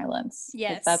in silence.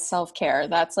 Yes. Like, that's self-care.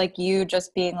 That's like you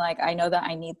just being like, I know that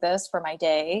I need this for my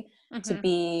day to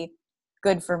be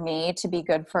good for me, to be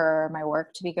good for my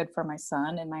work, to be good for my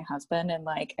son and my husband. And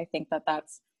like, I think that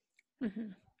that's,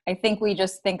 I think we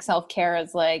just think self-care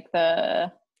is like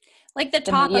the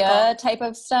media type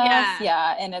of stuff.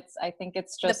 Yeah. And I think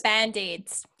it's just the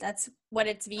Band-Aids. That's what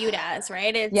it's viewed as,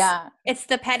 right? It's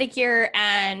the pedicure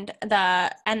and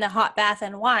the hot bath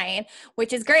and wine,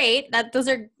 which is great. Those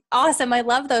are awesome. I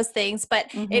love those things. But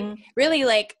it really,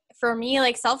 like, for me,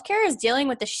 like, self-care is dealing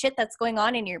with the shit that's going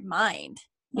on in your mind,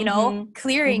 you know,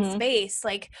 clearing space,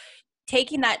 like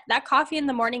taking that coffee in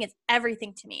the morning is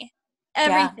everything to me.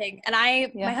 Everything. And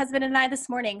my husband and I this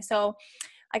morning, so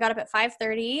I got up at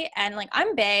 5:30 and like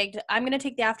I'm begged, I'm going to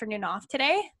take the afternoon off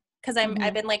today because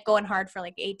I've been like going hard for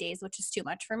like 8 days, which is too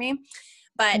much for me.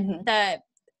 But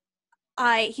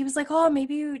he was like, oh,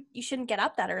 maybe you shouldn't get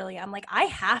up that early. I'm like, I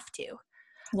have to.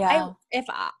 Yeah.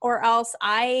 Or else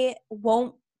I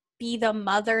won't be the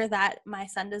mother that my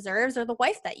son deserves or the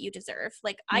wife that you deserve.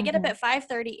 Like I get up at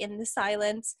 5:30 in the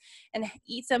silence and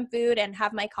eat some food and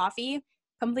have my coffee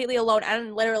completely alone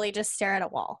and literally just stare at a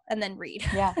wall and then read.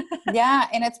 Yeah.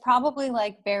 And it's probably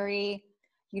like you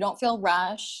don't feel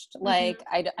rushed. Like,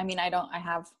 I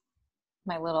have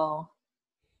my little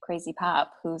crazy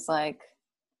pop who's like,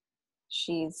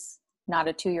 she's not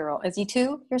a 2-year-old. Is he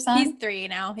 2, your son? He's 3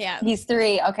 now. Yeah. He's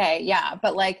 3. Okay. Yeah.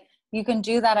 But like, you can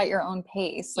do that at your own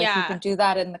pace. Like you can do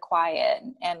that in the quiet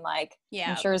and like,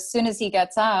 I'm sure as soon as he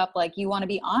gets up, like you want to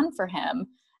be on for him.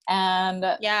 And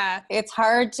it's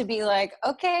hard to be like,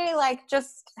 okay, like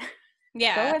just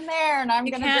go in there and I'm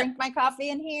going to drink my coffee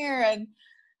in here and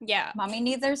mommy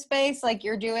needs her space. Like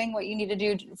you're doing what you need to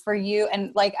do for you.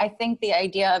 And like, I think the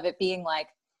idea of it being like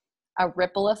a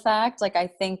ripple effect, like I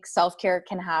think self-care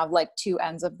can have like 2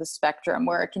 ends of the spectrum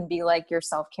where it can be like you're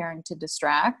self-caring to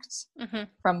distract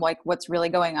from like what's really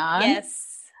going on. Yes.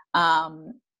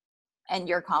 And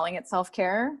you're calling it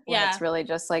self-care when it's really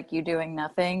just like you doing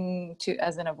nothing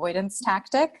as an avoidance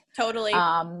tactic. Totally.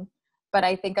 But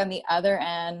I think on the other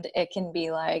end, it can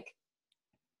be like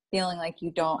feeling like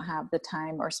you don't have the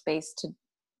time or space to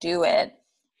do it.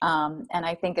 And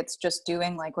I think it's just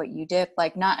doing like what you did.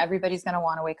 Like not everybody's going to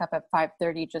want to wake up at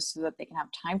 5:30 just so that they can have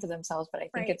time for themselves. But I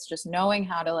think it's just knowing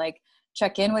how to like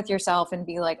check in with yourself and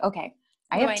be like, okay,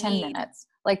 I have 10 minutes.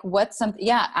 Like what's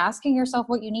asking yourself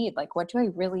what you need. Like, what do I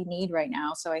really need right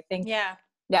now? So I think,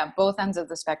 both ends of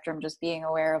the spectrum, just being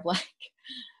aware of like,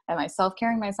 am I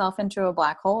self-carrying myself into a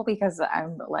black hole because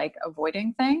I'm like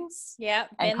avoiding things? Yeah.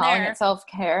 And calling it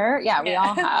self-care. Yeah. We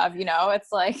all have, you know,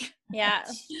 it's like,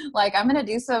 like I'm going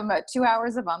to do some 2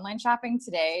 hours of online shopping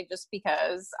today just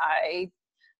because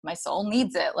my soul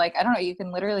needs it. Like, I don't know, you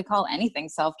can literally call anything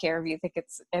self-care if you think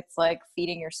it's like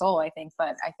feeding your soul, I think.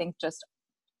 But I think just,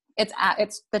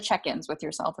 it's the check-ins with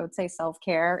yourself. I would say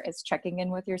self-care is checking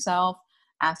in with yourself,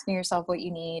 asking yourself what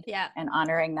you need and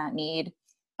honoring that need.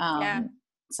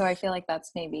 So I feel like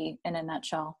that's maybe in a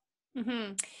nutshell,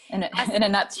 in a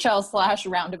nutshell /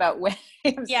 roundabout way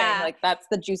of saying like, that's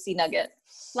the juicy nugget.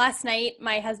 Last night,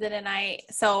 my husband and I,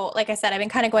 so like I said, I've been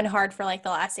kind of going hard for like the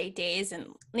last 8 days and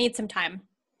need some time.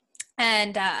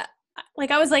 And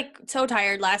like I was like so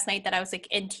tired last night that I was like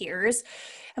in tears.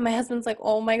 And my husband's like,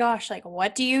 oh my gosh, like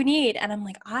what do you need? And I'm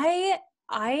like, I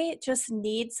I just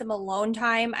need some alone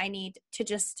time. I need to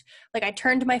just, like, I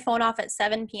turned my phone off at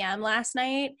 7 p.m. last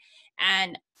night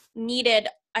and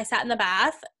I sat in the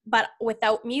bath, but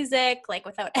without music, like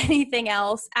without anything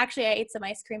else. Actually, I ate some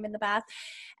ice cream in the bath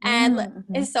and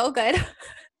it's so good.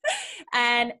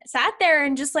 And sat there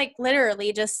and just like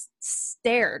literally just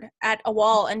stared at a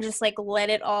wall and just like let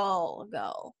it all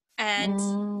go. And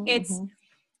it's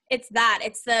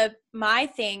my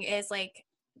thing is like,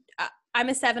 I'm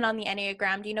a 7 on the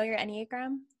Enneagram. Do you know your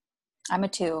Enneagram? I'm a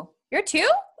 2. You're 2?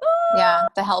 Ooh. Yeah,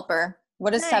 the helper.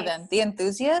 What is Nice. 7? The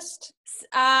enthusiast?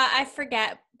 I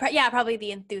forget. Yeah, probably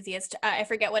the enthusiast. I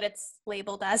forget what it's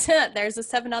labeled as. There's a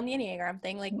 7 on the Enneagram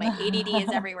thing. Like my ADD is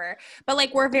everywhere. But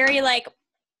like we're very like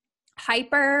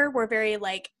hyper. We're very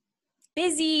like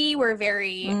busy. We're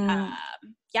very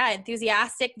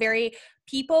enthusiastic. Very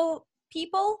people.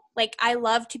 Like I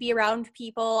love to be around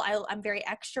people. I'm very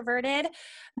extroverted.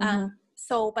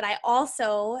 But I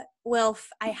also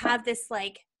I have this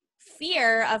like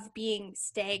fear of being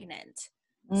stagnant.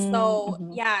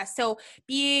 So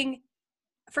being,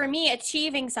 for me,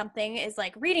 achieving something is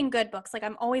like reading good books. Like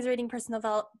I'm always reading personal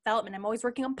development. I'm always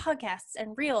working on podcasts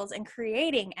and reels and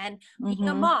creating and being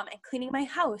a mom and cleaning my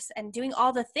house and doing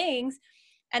all the things.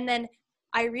 And then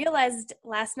I realized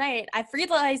last night, I've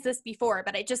realized this before,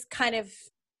 but it just kind of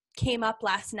came up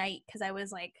last night because I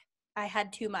was like, I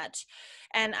had too much.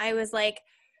 And I was like,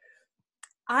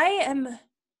 I am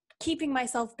keeping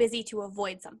myself busy to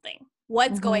avoid something.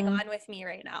 What's going on with me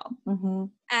right now?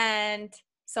 And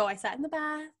so I sat in the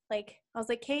bath, like I was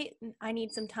like, Kate, I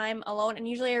need some time alone. And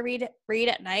usually I read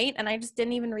at night, and I just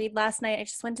didn't even read last night. I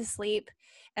just went to sleep.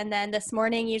 And then this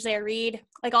morning, usually I read,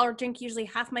 like I'll drink usually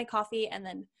half my coffee, and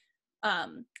then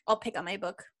I'll pick up my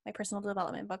book, my personal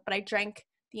development book, but I drank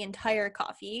the entire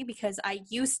coffee because I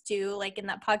used to, like in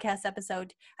that podcast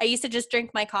episode, I used to just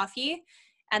drink my coffee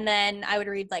and then I would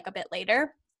read like a bit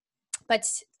later. But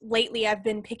lately I've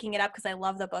been picking it up because I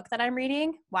love the book that I'm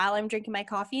reading while I'm drinking my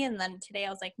coffee. And then today I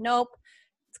was like, nope,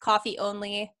 it's coffee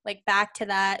only, like back to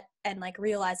that. And like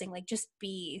realizing like just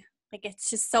be, like it's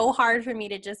just so hard for me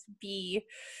to just be.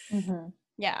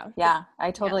 Yeah,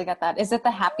 I totally get that. Is it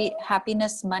the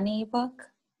Happiness Money book?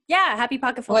 Yeah, Happy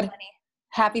Pocket Full of Money.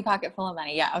 Happy Pocket Full of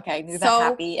Money. Yeah, okay. I knew So that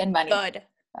happy and money. Good.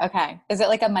 Okay. Is it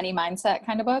like a money mindset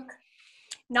kind of book?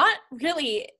 Not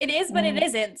really. It is, but it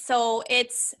isn't. So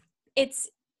it's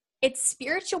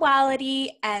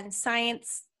spirituality and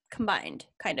science combined,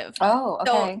 kind of. Oh,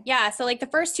 okay. So like the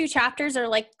first 2 chapters are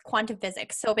like quantum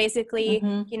physics. So basically,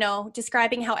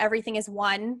 describing how everything is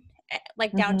one,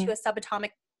 like down to a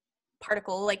subatomic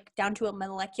particle, like down to a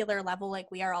molecular level,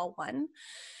 like we are all one.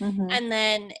 And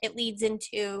then it leads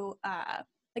into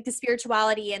like the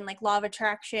spirituality and like law of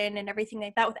attraction and everything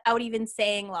like that without even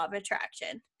saying law of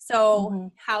attraction.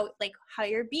 So how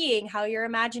you're being, how you're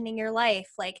imagining your life,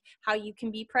 like how you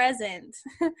can be present.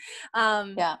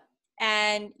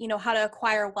 And how to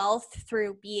acquire wealth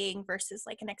through being versus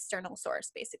like an external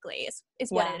source, basically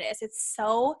is what it is. It's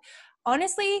so,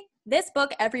 honestly, this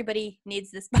book, everybody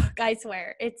needs this book. I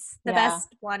swear it's the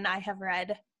best one I have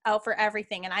read out for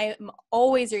everything. And I am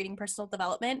always reading personal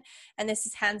development, and this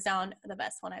is hands down the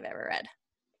best one I've ever read.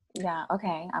 Yeah.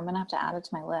 Okay. I'm going to have to add it to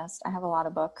my list. I have a lot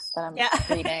of books that I'm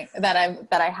reading that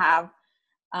I have.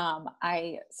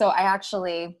 I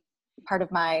actually, part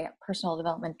of my personal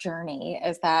development journey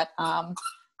is that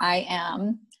I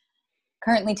am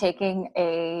currently taking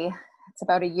it's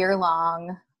about a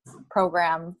year-long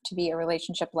program to be a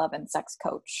relationship, love, and sex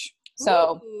coach.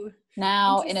 So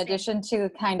now, in addition to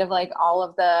kind of like all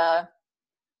of the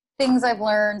things I've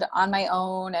learned on my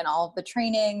own and all of the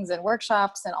trainings and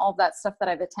workshops and all of that stuff that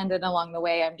I've attended along the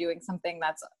way, I'm doing something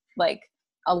that's like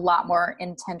a lot more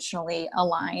intentionally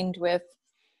aligned with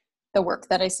the work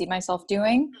that I see myself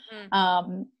doing.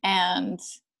 And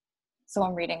so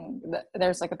I'm reading,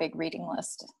 there's like a big reading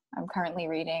list. I'm currently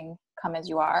reading Come As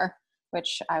You Are,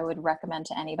 which I would recommend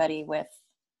to anybody with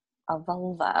a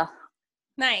vulva.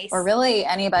 Nice. Or really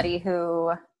anybody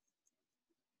who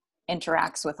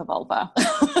interacts with a vulva.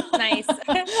 Nice.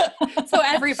 So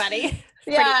everybody.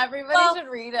 Everybody should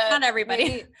read it. Not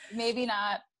everybody. Maybe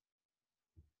not.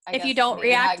 If you don't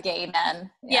react, not gay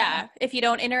men. Yeah. If you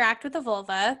don't interact with a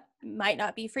vulva, might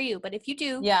not be for you. But if you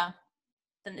do,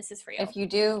 then this is for you. If you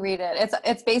do read it,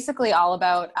 it's basically all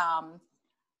about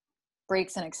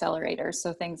brakes and accelerators.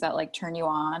 So things that like turn you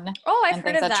on. Oh, I've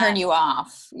heard of that. Turn you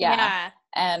off. Yeah.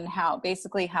 And how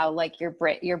like your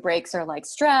brakes are like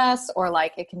stress, or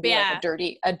like it can be like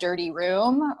a dirty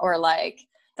room, or like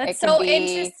That's It can so be,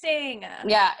 interesting.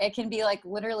 yeah, it can be like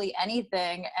literally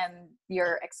anything. And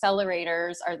your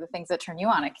accelerators are the things that turn you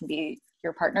on. It can be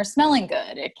your partner smelling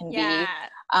good. It can be,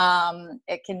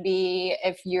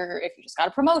 if you just got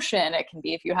a promotion. It can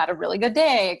be if you had a really good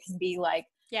day. It can be like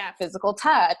physical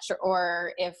touch,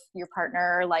 or if your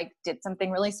partner like did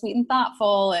something really sweet and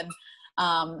thoughtful.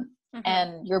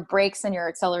 And your brakes and your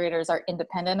accelerators are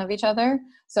independent of each other.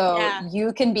 So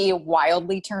you can be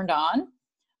wildly turned on,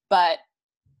 but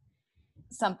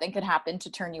something could happen to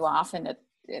turn you off, and it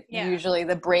usually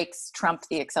the brakes trump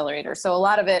the accelerator. So a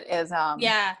lot of it is a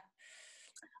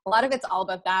lot of it's all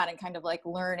about that, and kind of like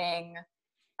learning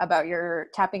about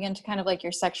tapping into kind of like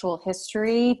your sexual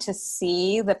history to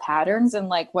see the patterns and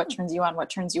like what turns you on, what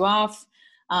turns you off.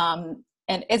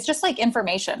 And it's just like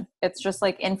information. It's just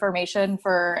like information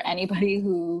for anybody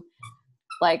who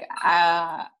like,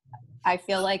 I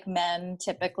feel like men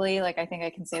typically, like, I think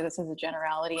I can say this as a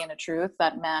generality and a truth,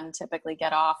 that men typically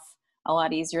get off a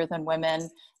lot easier than women.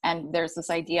 And there's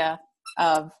this idea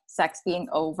of sex being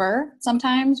over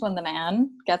sometimes when the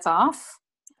man gets off,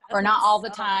 or not all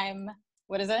the time.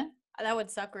 What is it? That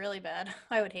would suck really bad.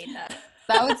 I would hate that.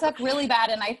 That would suck really bad.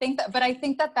 And I think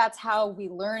that that's how we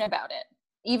learn about it.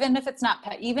 Even if it's not,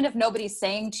 even if nobody's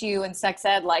saying to you in sex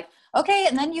ed, like, okay,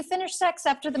 and then you finish sex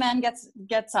after the man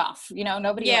gets off,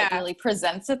 nobody like really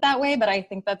presents it that way. But I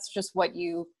think that's just what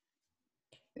you're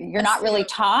not really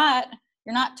taught.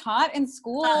 You're not taught in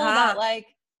school that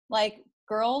like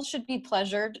girls should be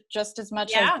pleasured just as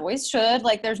much as boys should.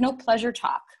 Like, there's no pleasure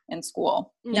talk in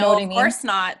school. You know what I mean? Of course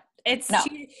not.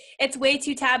 It's way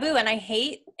too taboo. And I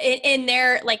hate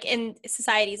it in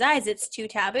society's eyes, it's too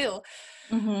taboo.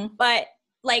 But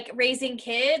like raising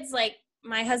kids, like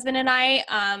my husband and I,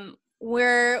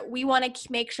 we want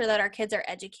to make sure that our kids are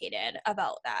educated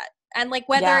about that. And like,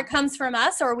 whether it comes from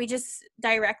us or we just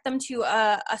direct them to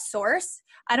a source,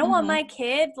 I don't want my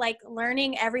kid like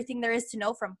learning everything there is to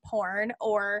know from porn,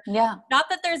 or not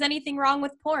that there's anything wrong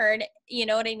with porn. You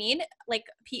know what I mean? Like,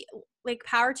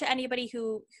 power to anybody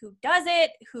who does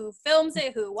it, who films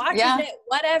it, who watches it,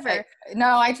 whatever.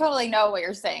 No, I totally know what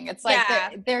you're saying. It's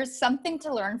like there's something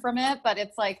to learn from it, but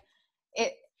it's like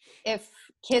if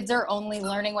kids are only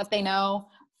learning what they know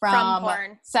from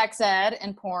porn, sex ed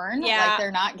and porn, like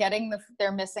they're not getting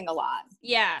they're missing a lot.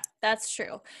 Yeah, that's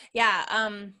true.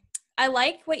 I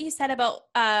like what you said about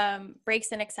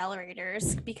brakes and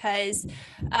accelerators, because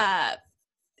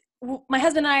my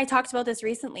husband and I talked about this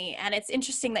recently, and it's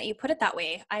interesting that you put it that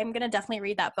way. I'm going to definitely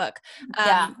read that book.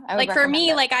 Like for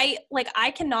me, like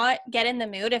I cannot get in the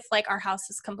mood if like our house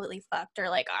is completely fucked, or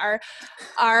like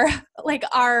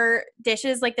our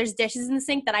dishes, like there's dishes in the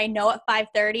sink that I know at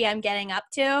 5:30 I'm getting up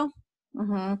to.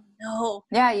 No.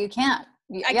 Yeah, you can't.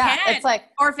 I can't. It's like,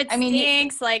 or if it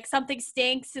stinks, like something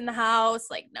stinks in the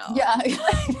house, like no.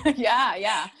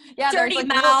 Yeah. Dirty like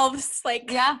mouths,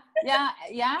 like there's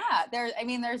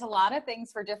a lot of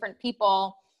things for different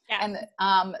people, and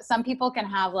some people can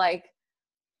have like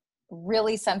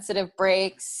really sensitive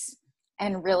brakes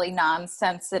and really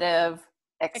non-sensitive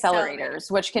accelerators,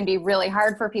 which can be really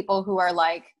hard for people who are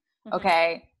like,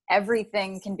 okay,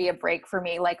 everything can be a brake for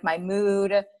me, like my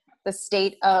mood, the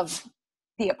state of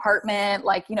the apartment,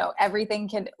 like, everything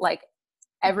can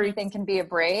be a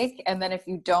brake. And then if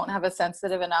you don't have a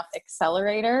sensitive enough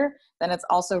accelerator, then it's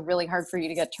also really hard for you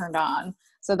to get turned on.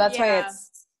 So that's why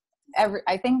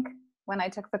I think when I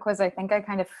took the quiz, I think I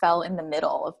kind of fell in the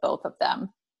middle of both of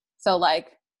them. So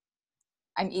like,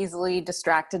 I'm easily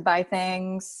distracted by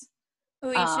things.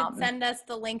 You should send us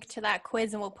the link to that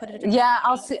quiz and we'll put it in.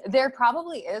 I'll see. There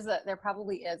probably is.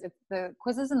 The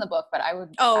quiz is in the book, but I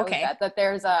would bet that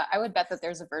there's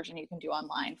a version you can do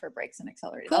online for brakes and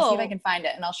accelerators. Cool. I'll see if I can find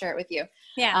it and I'll share it with you.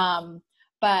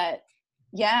 But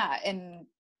and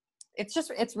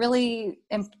it's really,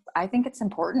 I think it's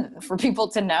important for people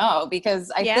to know,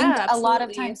 because I think a lot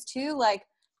of times too, like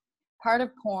part of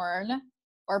porn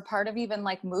or part of even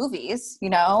like movies,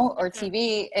 or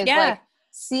TV is like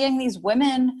seeing these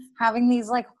women having these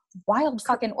like wild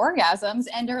fucking orgasms,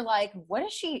 and you're like, what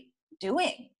is she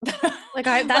doing? Like,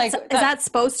 is that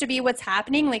supposed to be what's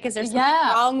happening? Like, is there something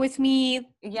wrong with me?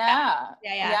 Yeah.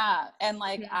 And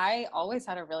like, I always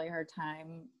had a really hard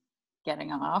time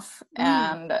getting off,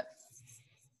 and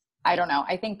I don't know.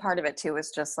 I think part of it too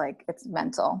is just like, it's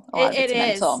mental. A lot of it's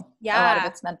mental. Yeah. A lot of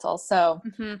it's mental. So,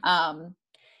 100%. But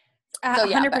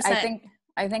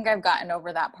I think I've gotten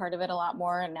over that part of it a lot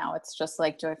more. And now it's just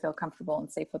like, do I feel comfortable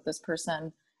and safe with this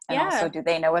person? And also, do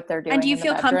they know what they're doing? And do you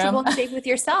feel comfortable and safe with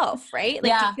yourself, right?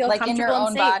 Like, do you feel like comfortable in your own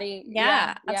and body.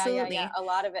 Yeah, absolutely. A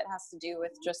lot of it has to do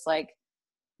with just like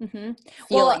Mm-hmm.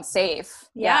 feeling safe.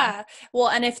 Yeah. Well,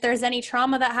 and if there's any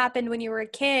trauma that happened when you were a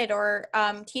kid or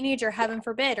teenager, heaven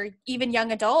forbid, or even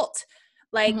young adult,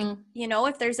 like, you know,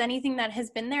 if there's anything that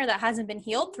has been there that hasn't been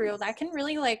healed through, that can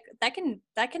really like, that can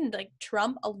like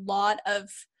trump a lot of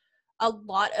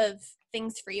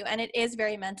things for you. And it is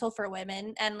very mental for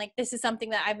women. And like, this is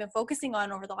something that I've been focusing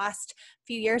on over the last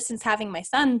few years since having my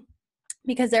son,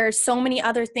 because there are so many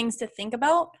other things to think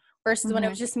about versus when it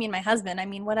was just me and my husband. I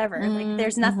mean, whatever, like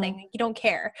there's nothing, you don't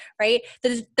care, right?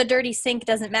 The dirty sink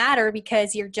doesn't matter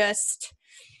because you're just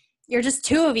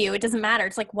two of you. It doesn't matter.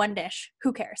 It's like one dish.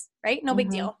 Who cares, right? No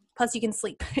big deal. Plus you can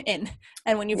sleep in.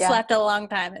 And when you've slept a long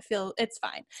time, it's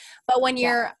fine. But when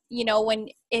you're, you know, when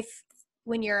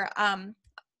you're,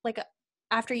 like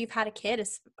after you've had a kid,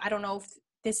 I don't know if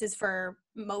this is for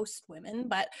most women,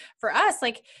 but for us,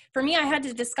 like for me, I had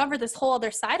to discover this whole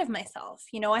other side of myself.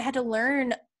 You know, I had to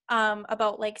learn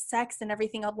about like sex and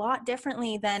everything a lot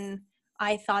differently than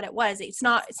I thought it was. It's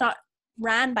not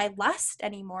ran by lust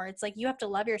anymore. It's like you have to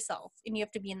love yourself and you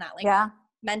have to be in that like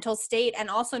mental state. And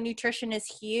also nutrition is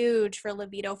huge for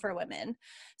libido for women.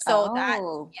 So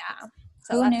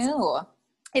who knew?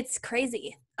 It's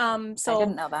crazy. So I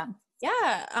didn't know that.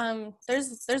 Yeah.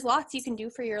 There's lots you can do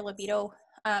for your libido.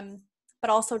 But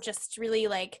also just really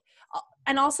like,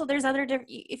 and also there's other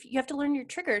if you have to learn your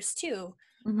triggers too,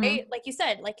 right? Like you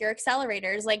said, like your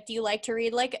accelerators, like, do you like to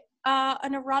read like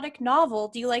an erotic novel?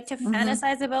 Do you like to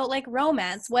fantasize about like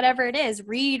romance, whatever it is,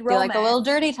 read romance? Do you like a little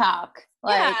dirty talk?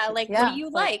 Like, what do you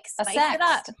like? Spice it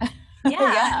up.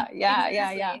 Yeah.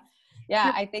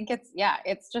 I think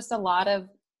it's just a lot of,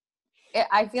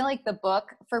 I feel like the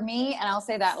book for me, and I'll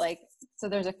say that like, so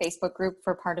there's a Facebook group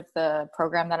for part of the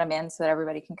program that I'm in so that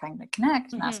everybody can kind of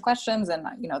connect and ask questions. And,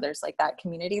 you know, there's like that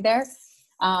community there.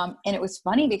 And it was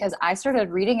funny because I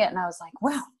started reading it and I was like,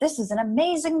 wow, this is an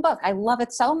amazing book. I love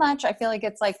it so much. I feel like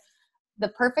it's like the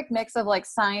perfect mix of like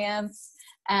science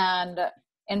and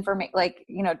like,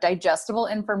 you know, digestible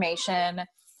information.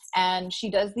 And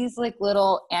she does these like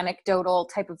little anecdotal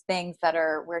type of things that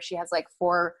are where she has like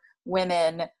 4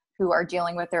 women who are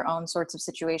dealing with their own sorts of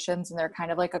situations. And they're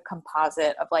kind of like a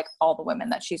composite of like all the women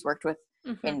that she's worked with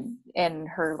in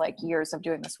her like years of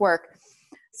doing this work.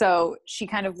 So she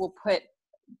kind of will put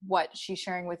what she's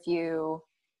sharing with you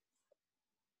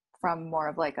from more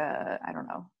of like a, I don't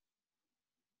know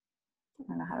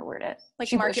how to word it. Like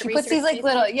she puts these like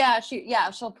little,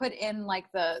 she'll put in like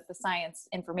the science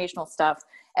informational stuff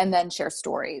and then share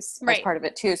stories as part of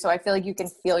it too. So I feel like you can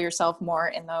feel yourself more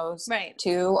in those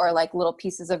too, or like little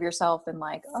pieces of yourself and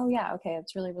like, oh yeah, okay,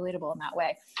 it's really relatable in that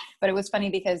way. But it was funny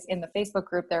because in the Facebook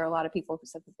group, there are a lot of people who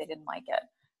said that they didn't like it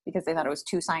because they thought it was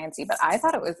too sciencey, but I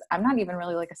thought I'm not even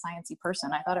really like a sciencey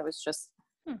person. I thought it was just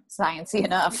sciencey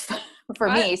enough for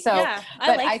me. So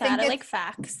I like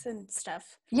facts and stuff.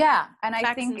 Yeah. And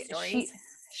I think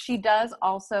she does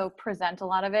also present a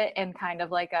lot of it in kind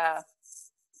of like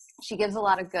she gives a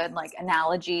lot of good like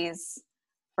analogies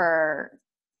for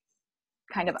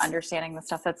kind of understanding the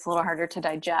stuff that's a little harder to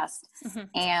digest.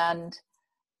 And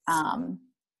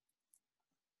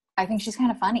I think she's kind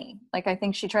of funny. Like, I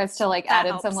think she tries to like add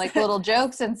in some like little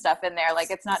jokes and stuff in there. Like,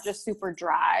 it's not just super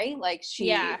dry. Like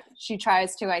she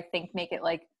tries to, I think, make it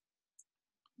like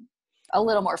a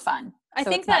little more fun. I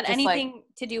think that anything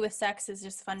to do with sex is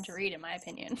just fun to read, in my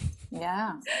opinion.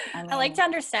 Yeah. I mean, I like to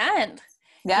understand.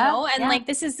 Yeah. You know? And like,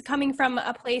 this is coming from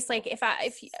a place, like if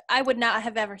I would not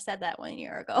have ever said that 1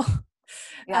 year ago.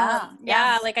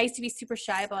 Like I used to be super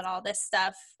shy about all this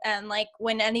stuff, and like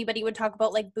when anybody would talk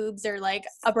about like boobs or like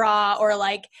a bra or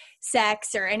like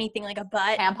sex or anything like a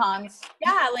butt, tampons,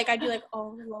 like I'd be like,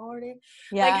 oh lordy,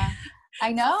 like,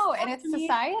 I know. And it's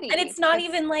society, and it's not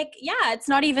even like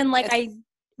I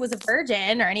was a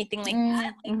virgin or anything like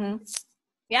that,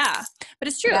 like, but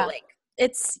it's true, like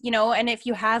it's, you know, and if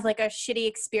you have like a shitty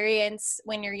experience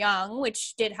when you're young,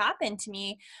 which did happen to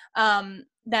me,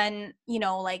 then, you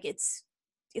know, like it's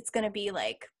going to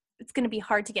be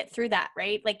hard to get through that.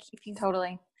 Right. Like if you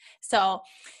totally, so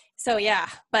yeah,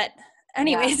 but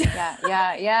anyways. Yeah.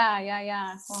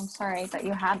 Well, I'm sorry that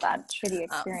you had that shitty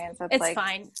experience. It's like,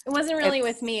 fine. It wasn't really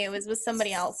with me. It was with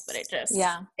somebody else, but it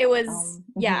was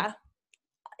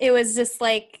it was just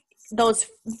like those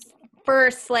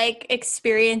first like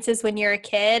experiences when you're a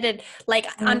kid and like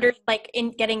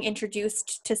in getting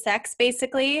introduced to sex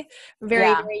basically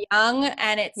very young,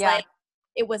 and it's like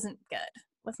it wasn't good.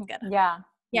 Yeah.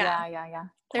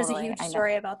 There's a huge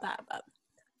story about that, but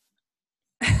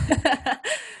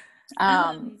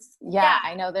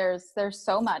I know there's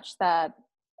so much that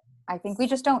I think we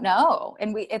just don't know,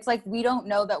 and it's like we don't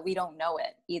know that we don't know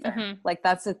it either. Like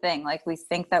that's the thing, like we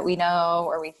think that we know,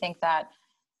 or we think that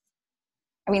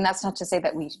I mean, that's not to say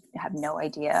that we have no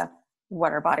idea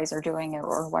what our bodies are doing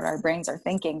or what our brains are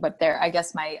thinking, but I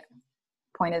guess my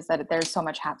point is that there's so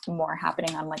much more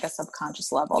happening on like a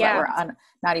subconscious level that we're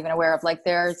not even aware of. Like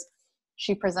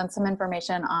she presents some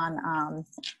information on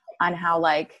how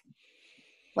like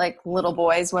little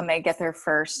boys, when they get their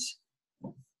first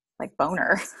like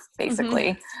boner,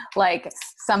 basically, like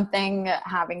something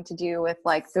having to do with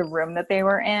like the room that they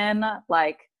were in,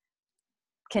 like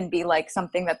can be like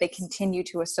something that they continue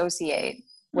to associate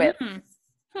with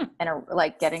and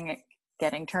like getting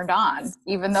turned on,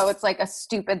 even though it's like a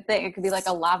stupid thing. It could be like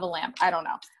a lava lamp. I don't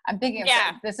know. I'm thinking of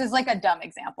this is like a dumb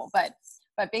example, but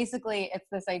basically it's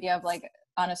this idea of like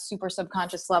on a super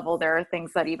subconscious level, there are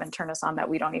things that even turn us on that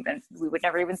we would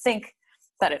never even think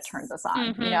that it turns us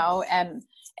on, you know?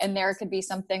 And there could be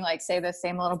something like, say the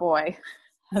same little boy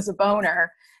has a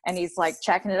boner and he's like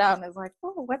checking it out and is like,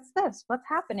 oh, what's this? What's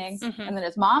happening? And then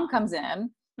his mom comes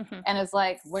in and is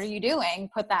like, what are you doing?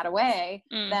 Put that away.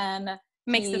 Then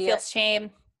makes them feel shame.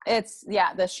 It's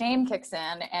the shame kicks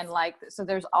in. And like, so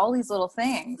there's all these little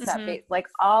things that like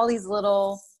all these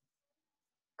little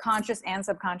conscious and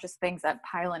subconscious things that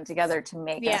pile in together to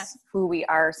make us who we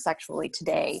are sexually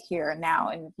today, here and now.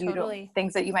 And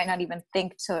things that you might not even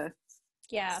think to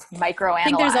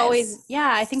microanalyze.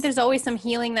 I think there's always some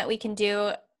healing that we can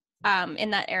do in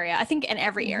that area. I think in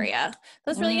every area.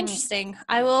 That's really interesting.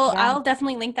 I'll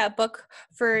definitely link that book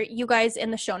for you guys in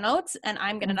the show notes, and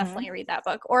I'm going to definitely read that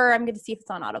book, or I'm going to see if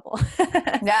it's on Audible. So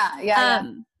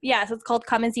it's called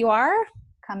Come As You Are.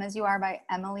 Come As You Are by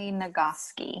Emily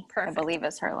Nagoski. Perfect. I believe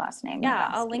is her last name. Yeah,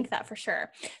 Nagoski. I'll link that for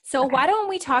sure. So why don't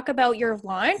we talk about your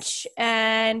launch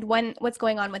and what's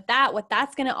going on with that, what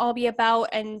that's going to all be about,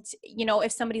 and you know,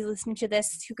 if somebody's listening to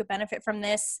this who could benefit from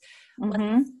this.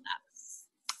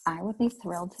 I would be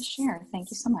thrilled to share. Thank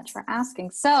you so much for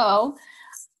asking. So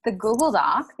the Google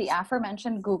Doc, the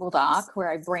aforementioned Google Doc,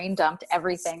 where I brain dumped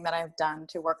everything that I've done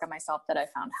to work on myself that I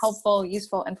found helpful,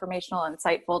 useful, informational,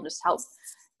 insightful, just help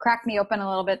crack me open a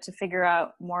little bit to figure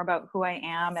out more about who I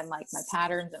am and like my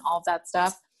patterns and all of that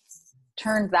stuff,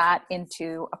 turned that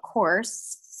into a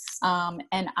course.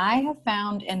 And I have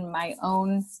found in my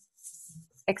own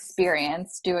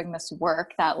experience doing this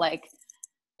work that like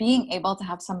being able to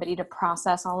have somebody to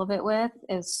process all of it with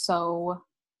is so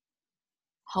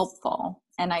helpful.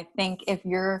 And I think if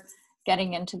you're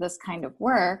getting into this kind of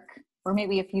work, or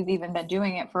maybe if you've even been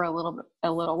doing it for a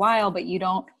little while, but you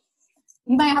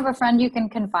might have a friend you can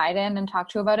confide in and talk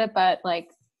to about it, but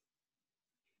like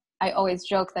I always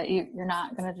joke that you're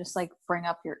not going to just like bring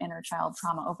up your inner child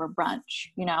trauma over brunch,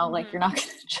 you know, like you're not going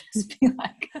to just be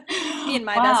like, me and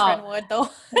my best friend would though.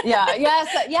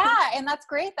 And that's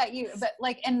great that but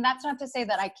like, and that's not to say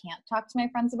that I can't talk to my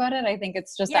friends about it. I think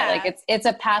it's just that like, it's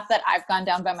a path that I've gone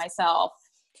down by myself.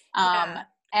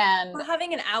 And or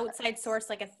having an outside source,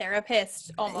 like a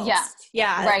therapist almost.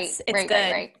 It's good.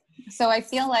 Right. So I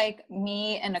feel like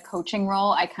me in a coaching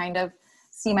role, I kind of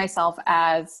see myself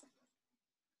as,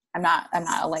 I'm not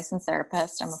a licensed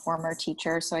therapist. I'm a former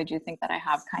teacher. So I do think that I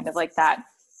have kind of like that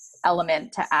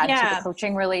element to add to the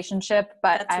coaching relationship,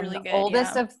 but I'm really the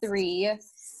oldest of three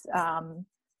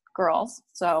girls.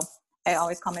 So I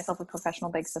always call myself a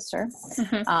professional big sister.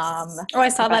 I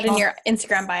saw that in your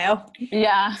Instagram bio.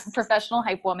 Yeah. Professional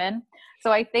hype woman.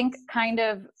 So I think kind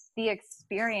of the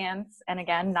experience, and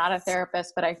again, not a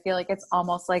therapist, but I feel like it's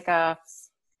almost like a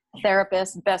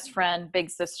therapist, best friend, big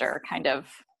sister kind of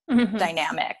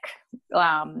dynamic,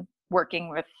 working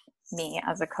with me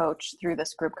as a coach through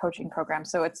this group coaching program.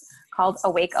 So it's called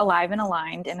Awake, Alive, and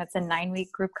Aligned, and it's a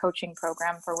 9-week group coaching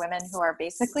program for women who are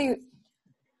basically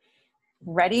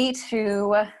ready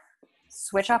to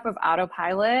switch off of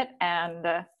autopilot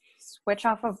and switch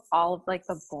off of all of like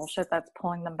the bullshit that's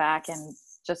pulling them back, and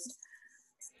just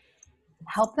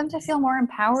help them to feel more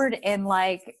empowered in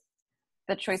like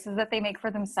the choices that they make for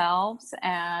themselves,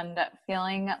 and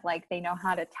feeling like they know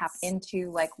how to tap into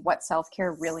like what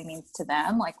self-care really means to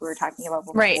them. Like we were talking about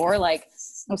before, like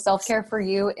if self-care for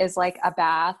you is like a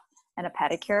bath and a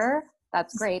pedicure,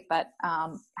 that's great. But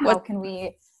how can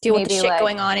we deal with the shit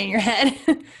going on in your head?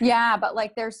 But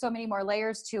like there's so many more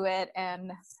layers to it.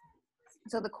 And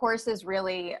so the course is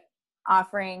really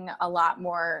offering a lot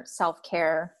more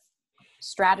self-care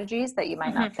strategies that you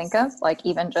might not think of, like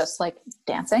even just like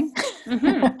dancing,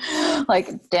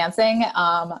 like dancing,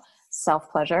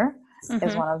 self-pleasure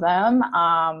is one of them.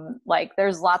 Like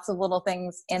there's lots of little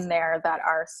things in there that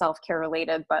are self-care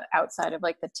related, but outside of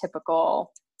like the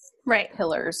typical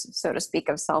pillars, so to speak,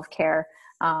 of self-care.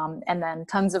 And then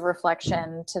tons of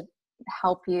reflection to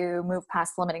help you move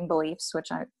past limiting beliefs,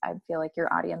 which I feel like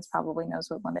your audience probably knows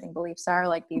what limiting beliefs are,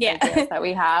 like these ideas that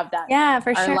we have that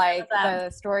for are sure. like the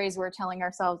stories we're telling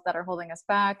ourselves that are holding us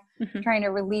back, trying to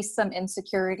release some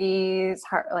insecurities,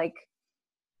 like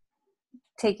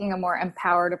taking a more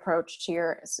empowered approach to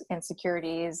your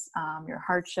insecurities, your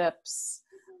hardships,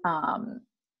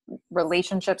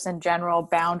 relationships in general,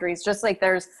 boundaries, just like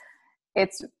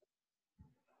it's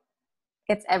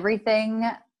everything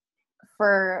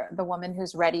for the woman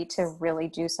who's ready to really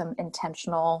do some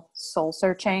intentional soul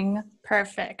searching.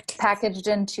 Perfect. Packaged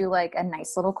into like a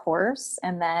nice little course.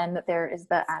 And then there is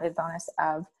the added bonus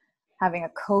of having a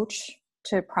coach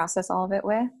to process all of it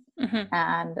with,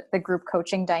 and the group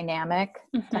coaching dynamic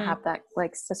to have that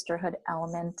like sisterhood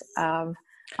element of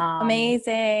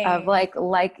amazing, of like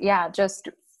just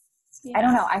I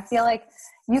don't know, I feel like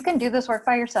you can do this work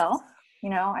by yourself. You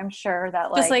know, I'm sure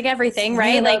that like just like everything,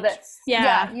 right? You know like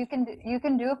that, you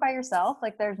can do it by yourself.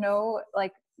 Like there's no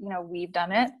like, you know, we've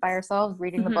done it by ourselves,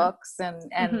 reading the books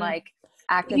and like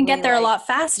actively. You can get there a lot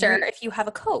faster if you have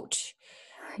a coach.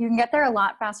 You can get there a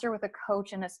lot faster with a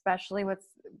coach, and especially with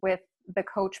the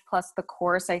coach plus the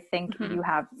course. I think you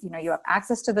have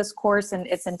access to this course, and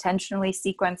it's intentionally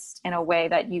sequenced in a way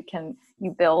that you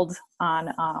build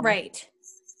on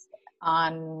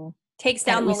takes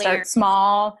down the layers. We start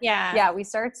small. Yeah. We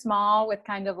start small with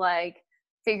kind of like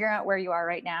figuring out where you are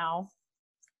right now.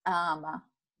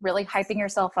 Really hyping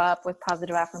yourself up with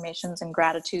positive affirmations and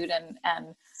gratitude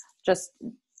and just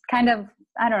kind of,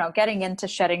 I don't know, getting into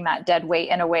shedding that dead weight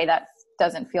in a way that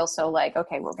doesn't feel so like,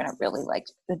 okay, we're going to really like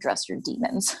address your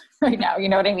demons right now. You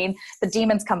know what I mean? The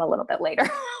demons come a little bit later.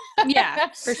 Yeah,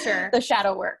 for sure. The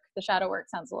shadow work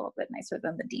sounds a little bit nicer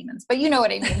than the demons, but you know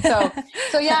what I mean?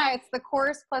 So yeah, it's the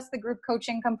course plus the group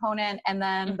coaching component, and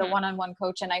then the one-on-one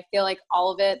coach. And I feel like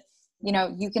all of it, you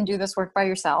know, you can do this work by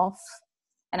yourself.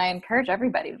 And I encourage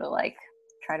everybody to like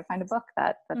try to find a book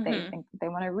that they think that they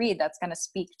want to read that's going to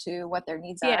speak to what their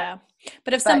needs are. Yeah.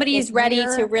 But if somebody's ready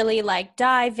to really like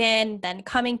dive in, then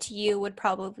coming to you would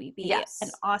probably be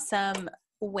an awesome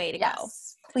way to go.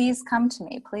 Please come to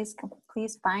me. Please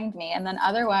find me. And then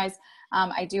otherwise,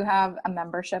 I do have a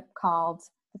membership called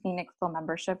the Phoenix Flow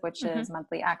membership, which is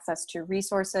monthly access to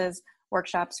resources,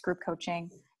 workshops, group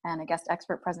coaching, and a guest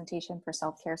expert presentation for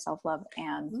self-care, self-love,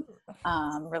 and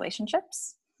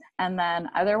relationships. And then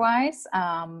otherwise,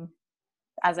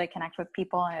 as I connect with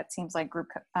people, and it seems like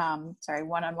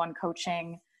one-on-one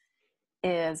coaching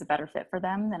is a better fit for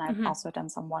them. Then I've also done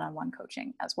some one-on-one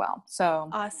coaching as well. So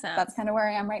awesome. That's kind of where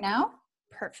I am right now.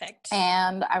 Perfect.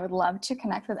 And I would love to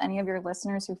connect with any of your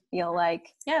listeners who feel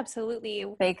like absolutely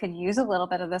they could use a little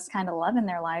bit of this kind of love in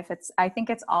their life. I think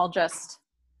it's all just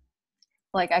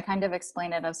like, I kind of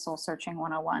explain it as soul searching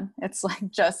 101. It's like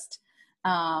just,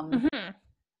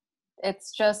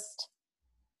 it's just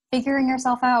figuring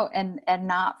yourself out and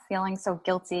not feeling so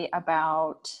guilty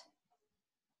about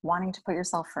wanting to put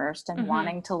yourself first and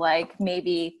wanting to like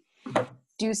maybe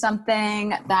do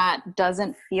something that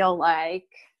doesn't feel like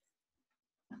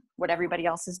what everybody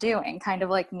else is doing. Kind of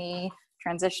like me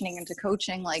transitioning into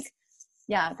coaching, like,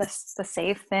 yeah, the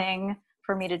safe thing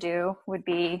for me to do would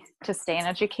be to stay in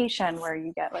education where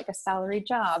you get like a salary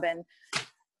job and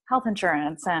health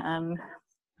insurance and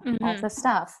all this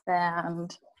stuff.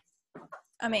 And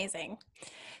amazing.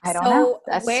 I don't know.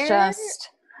 That's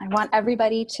I want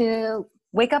everybody to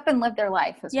wake up and live their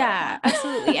life.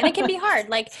 Absolutely. And it can be hard.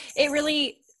 Like it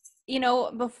really, you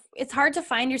know, it's hard to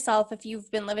find yourself if you've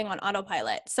been living on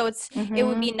autopilot. So it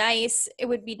would be nice. It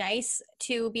would be nice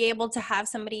to be able to have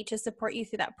somebody to support you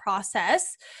through that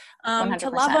process, to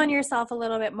love on yourself a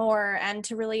little bit more and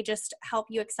to really just help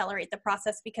you accelerate the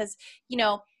process. Because, you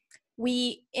know,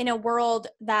 we, in a world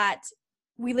that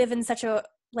we live in such a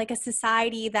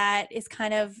society that is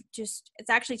kind of just, it's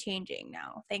actually changing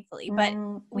now, thankfully, but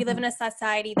we live in a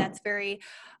society that's very,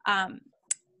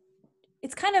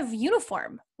 it's kind of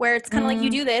uniform, where it's kind of like you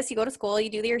do this, you go to school, you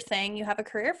do your thing, you have a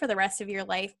career for the rest of your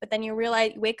life, but then you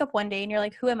realize, you wake up one day and you're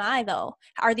like, who am I though?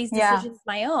 Are these decisions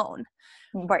my own?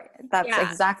 Right. That's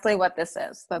exactly what this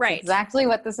is. That's exactly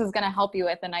what this is going to help you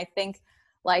with. And I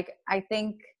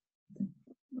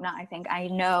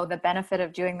know the benefit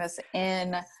of doing this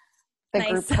in the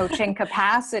group coaching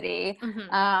capacity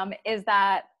is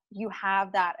that you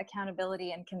have that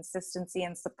accountability and consistency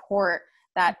and support,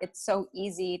 that it's so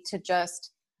easy to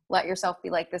just let yourself be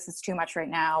like, this is too much right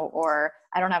now, or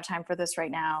I don't have time for this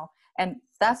right now. And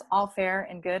that's all fair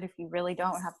and good if you really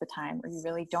don't have the time or you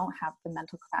really don't have the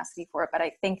mental capacity for it. But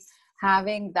I think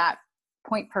having that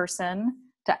point person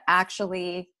to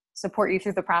actually support you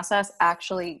through the process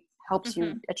actually helps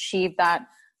you achieve that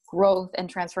growth and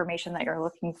transformation that you're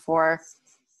looking for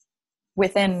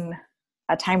within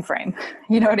a time frame.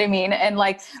 You know what I mean? And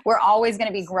like, we're always going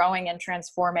to be growing and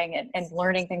transforming and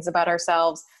learning things about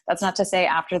ourselves. That's not to say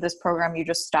after this program, you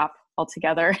just stop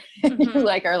altogether. You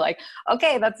like are like,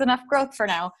 okay, that's enough growth for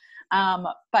now.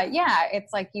 But yeah,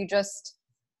 it's like, you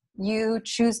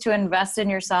choose to invest in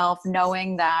yourself,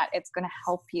 knowing that it's going to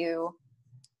help you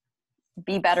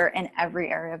be better in every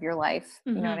area of your life.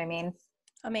 You know what I mean?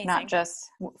 Amazing. Not just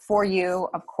for you,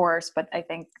 of course, but I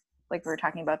think like we were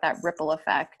talking about that ripple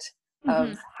effect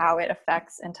of how it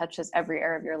affects and touches every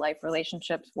area of your life,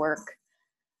 relationships, work,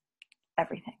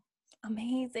 everything.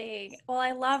 Amazing. Well,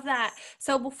 I love that.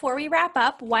 So before we wrap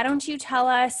up, why don't you tell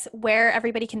us where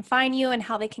everybody can find you and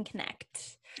how they can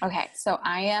connect? Okay. So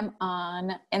I am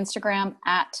on Instagram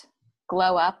at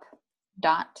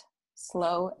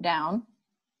glowup.slowdown.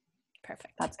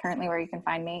 Perfect. That's currently where you can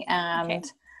find me. And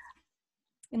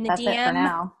in the that's DM. it for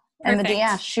now. Perfect. In the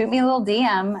DM, shoot me a little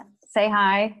DM, say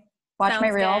hi, watch my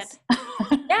reels.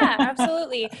 Yeah,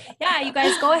 absolutely. Yeah, you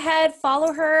guys go ahead,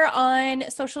 follow her on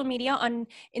social media, on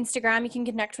Instagram. You can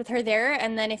connect with her there.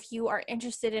 And then if you are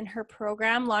interested in her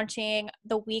program launching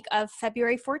the week of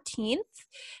February 14th,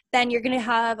 then you're going to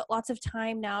have lots of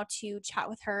time now to chat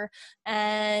with her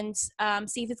and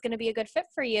see if it's going to be a good fit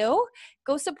for you.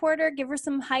 Go support her, give her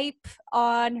some hype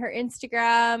on her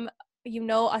Instagram. You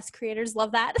know, us creators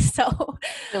love that. So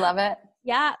we love it.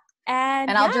 Yeah. And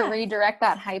I'll redirect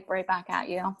that hype right back at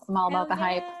you. I'm all about the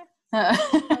hype.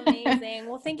 Amazing.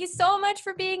 Well, thank you so much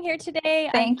for being here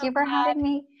today. Thank you for having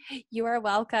me. You are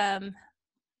welcome.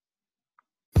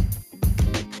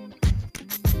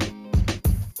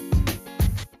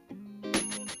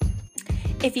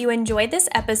 If you enjoyed this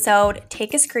episode,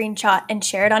 take a screenshot and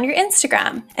share it on your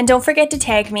Instagram. And don't forget to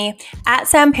tag me at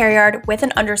Sam Perriard with an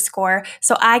 _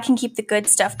 so I can keep the good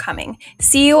stuff coming.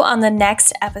 See you on the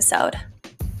next episode.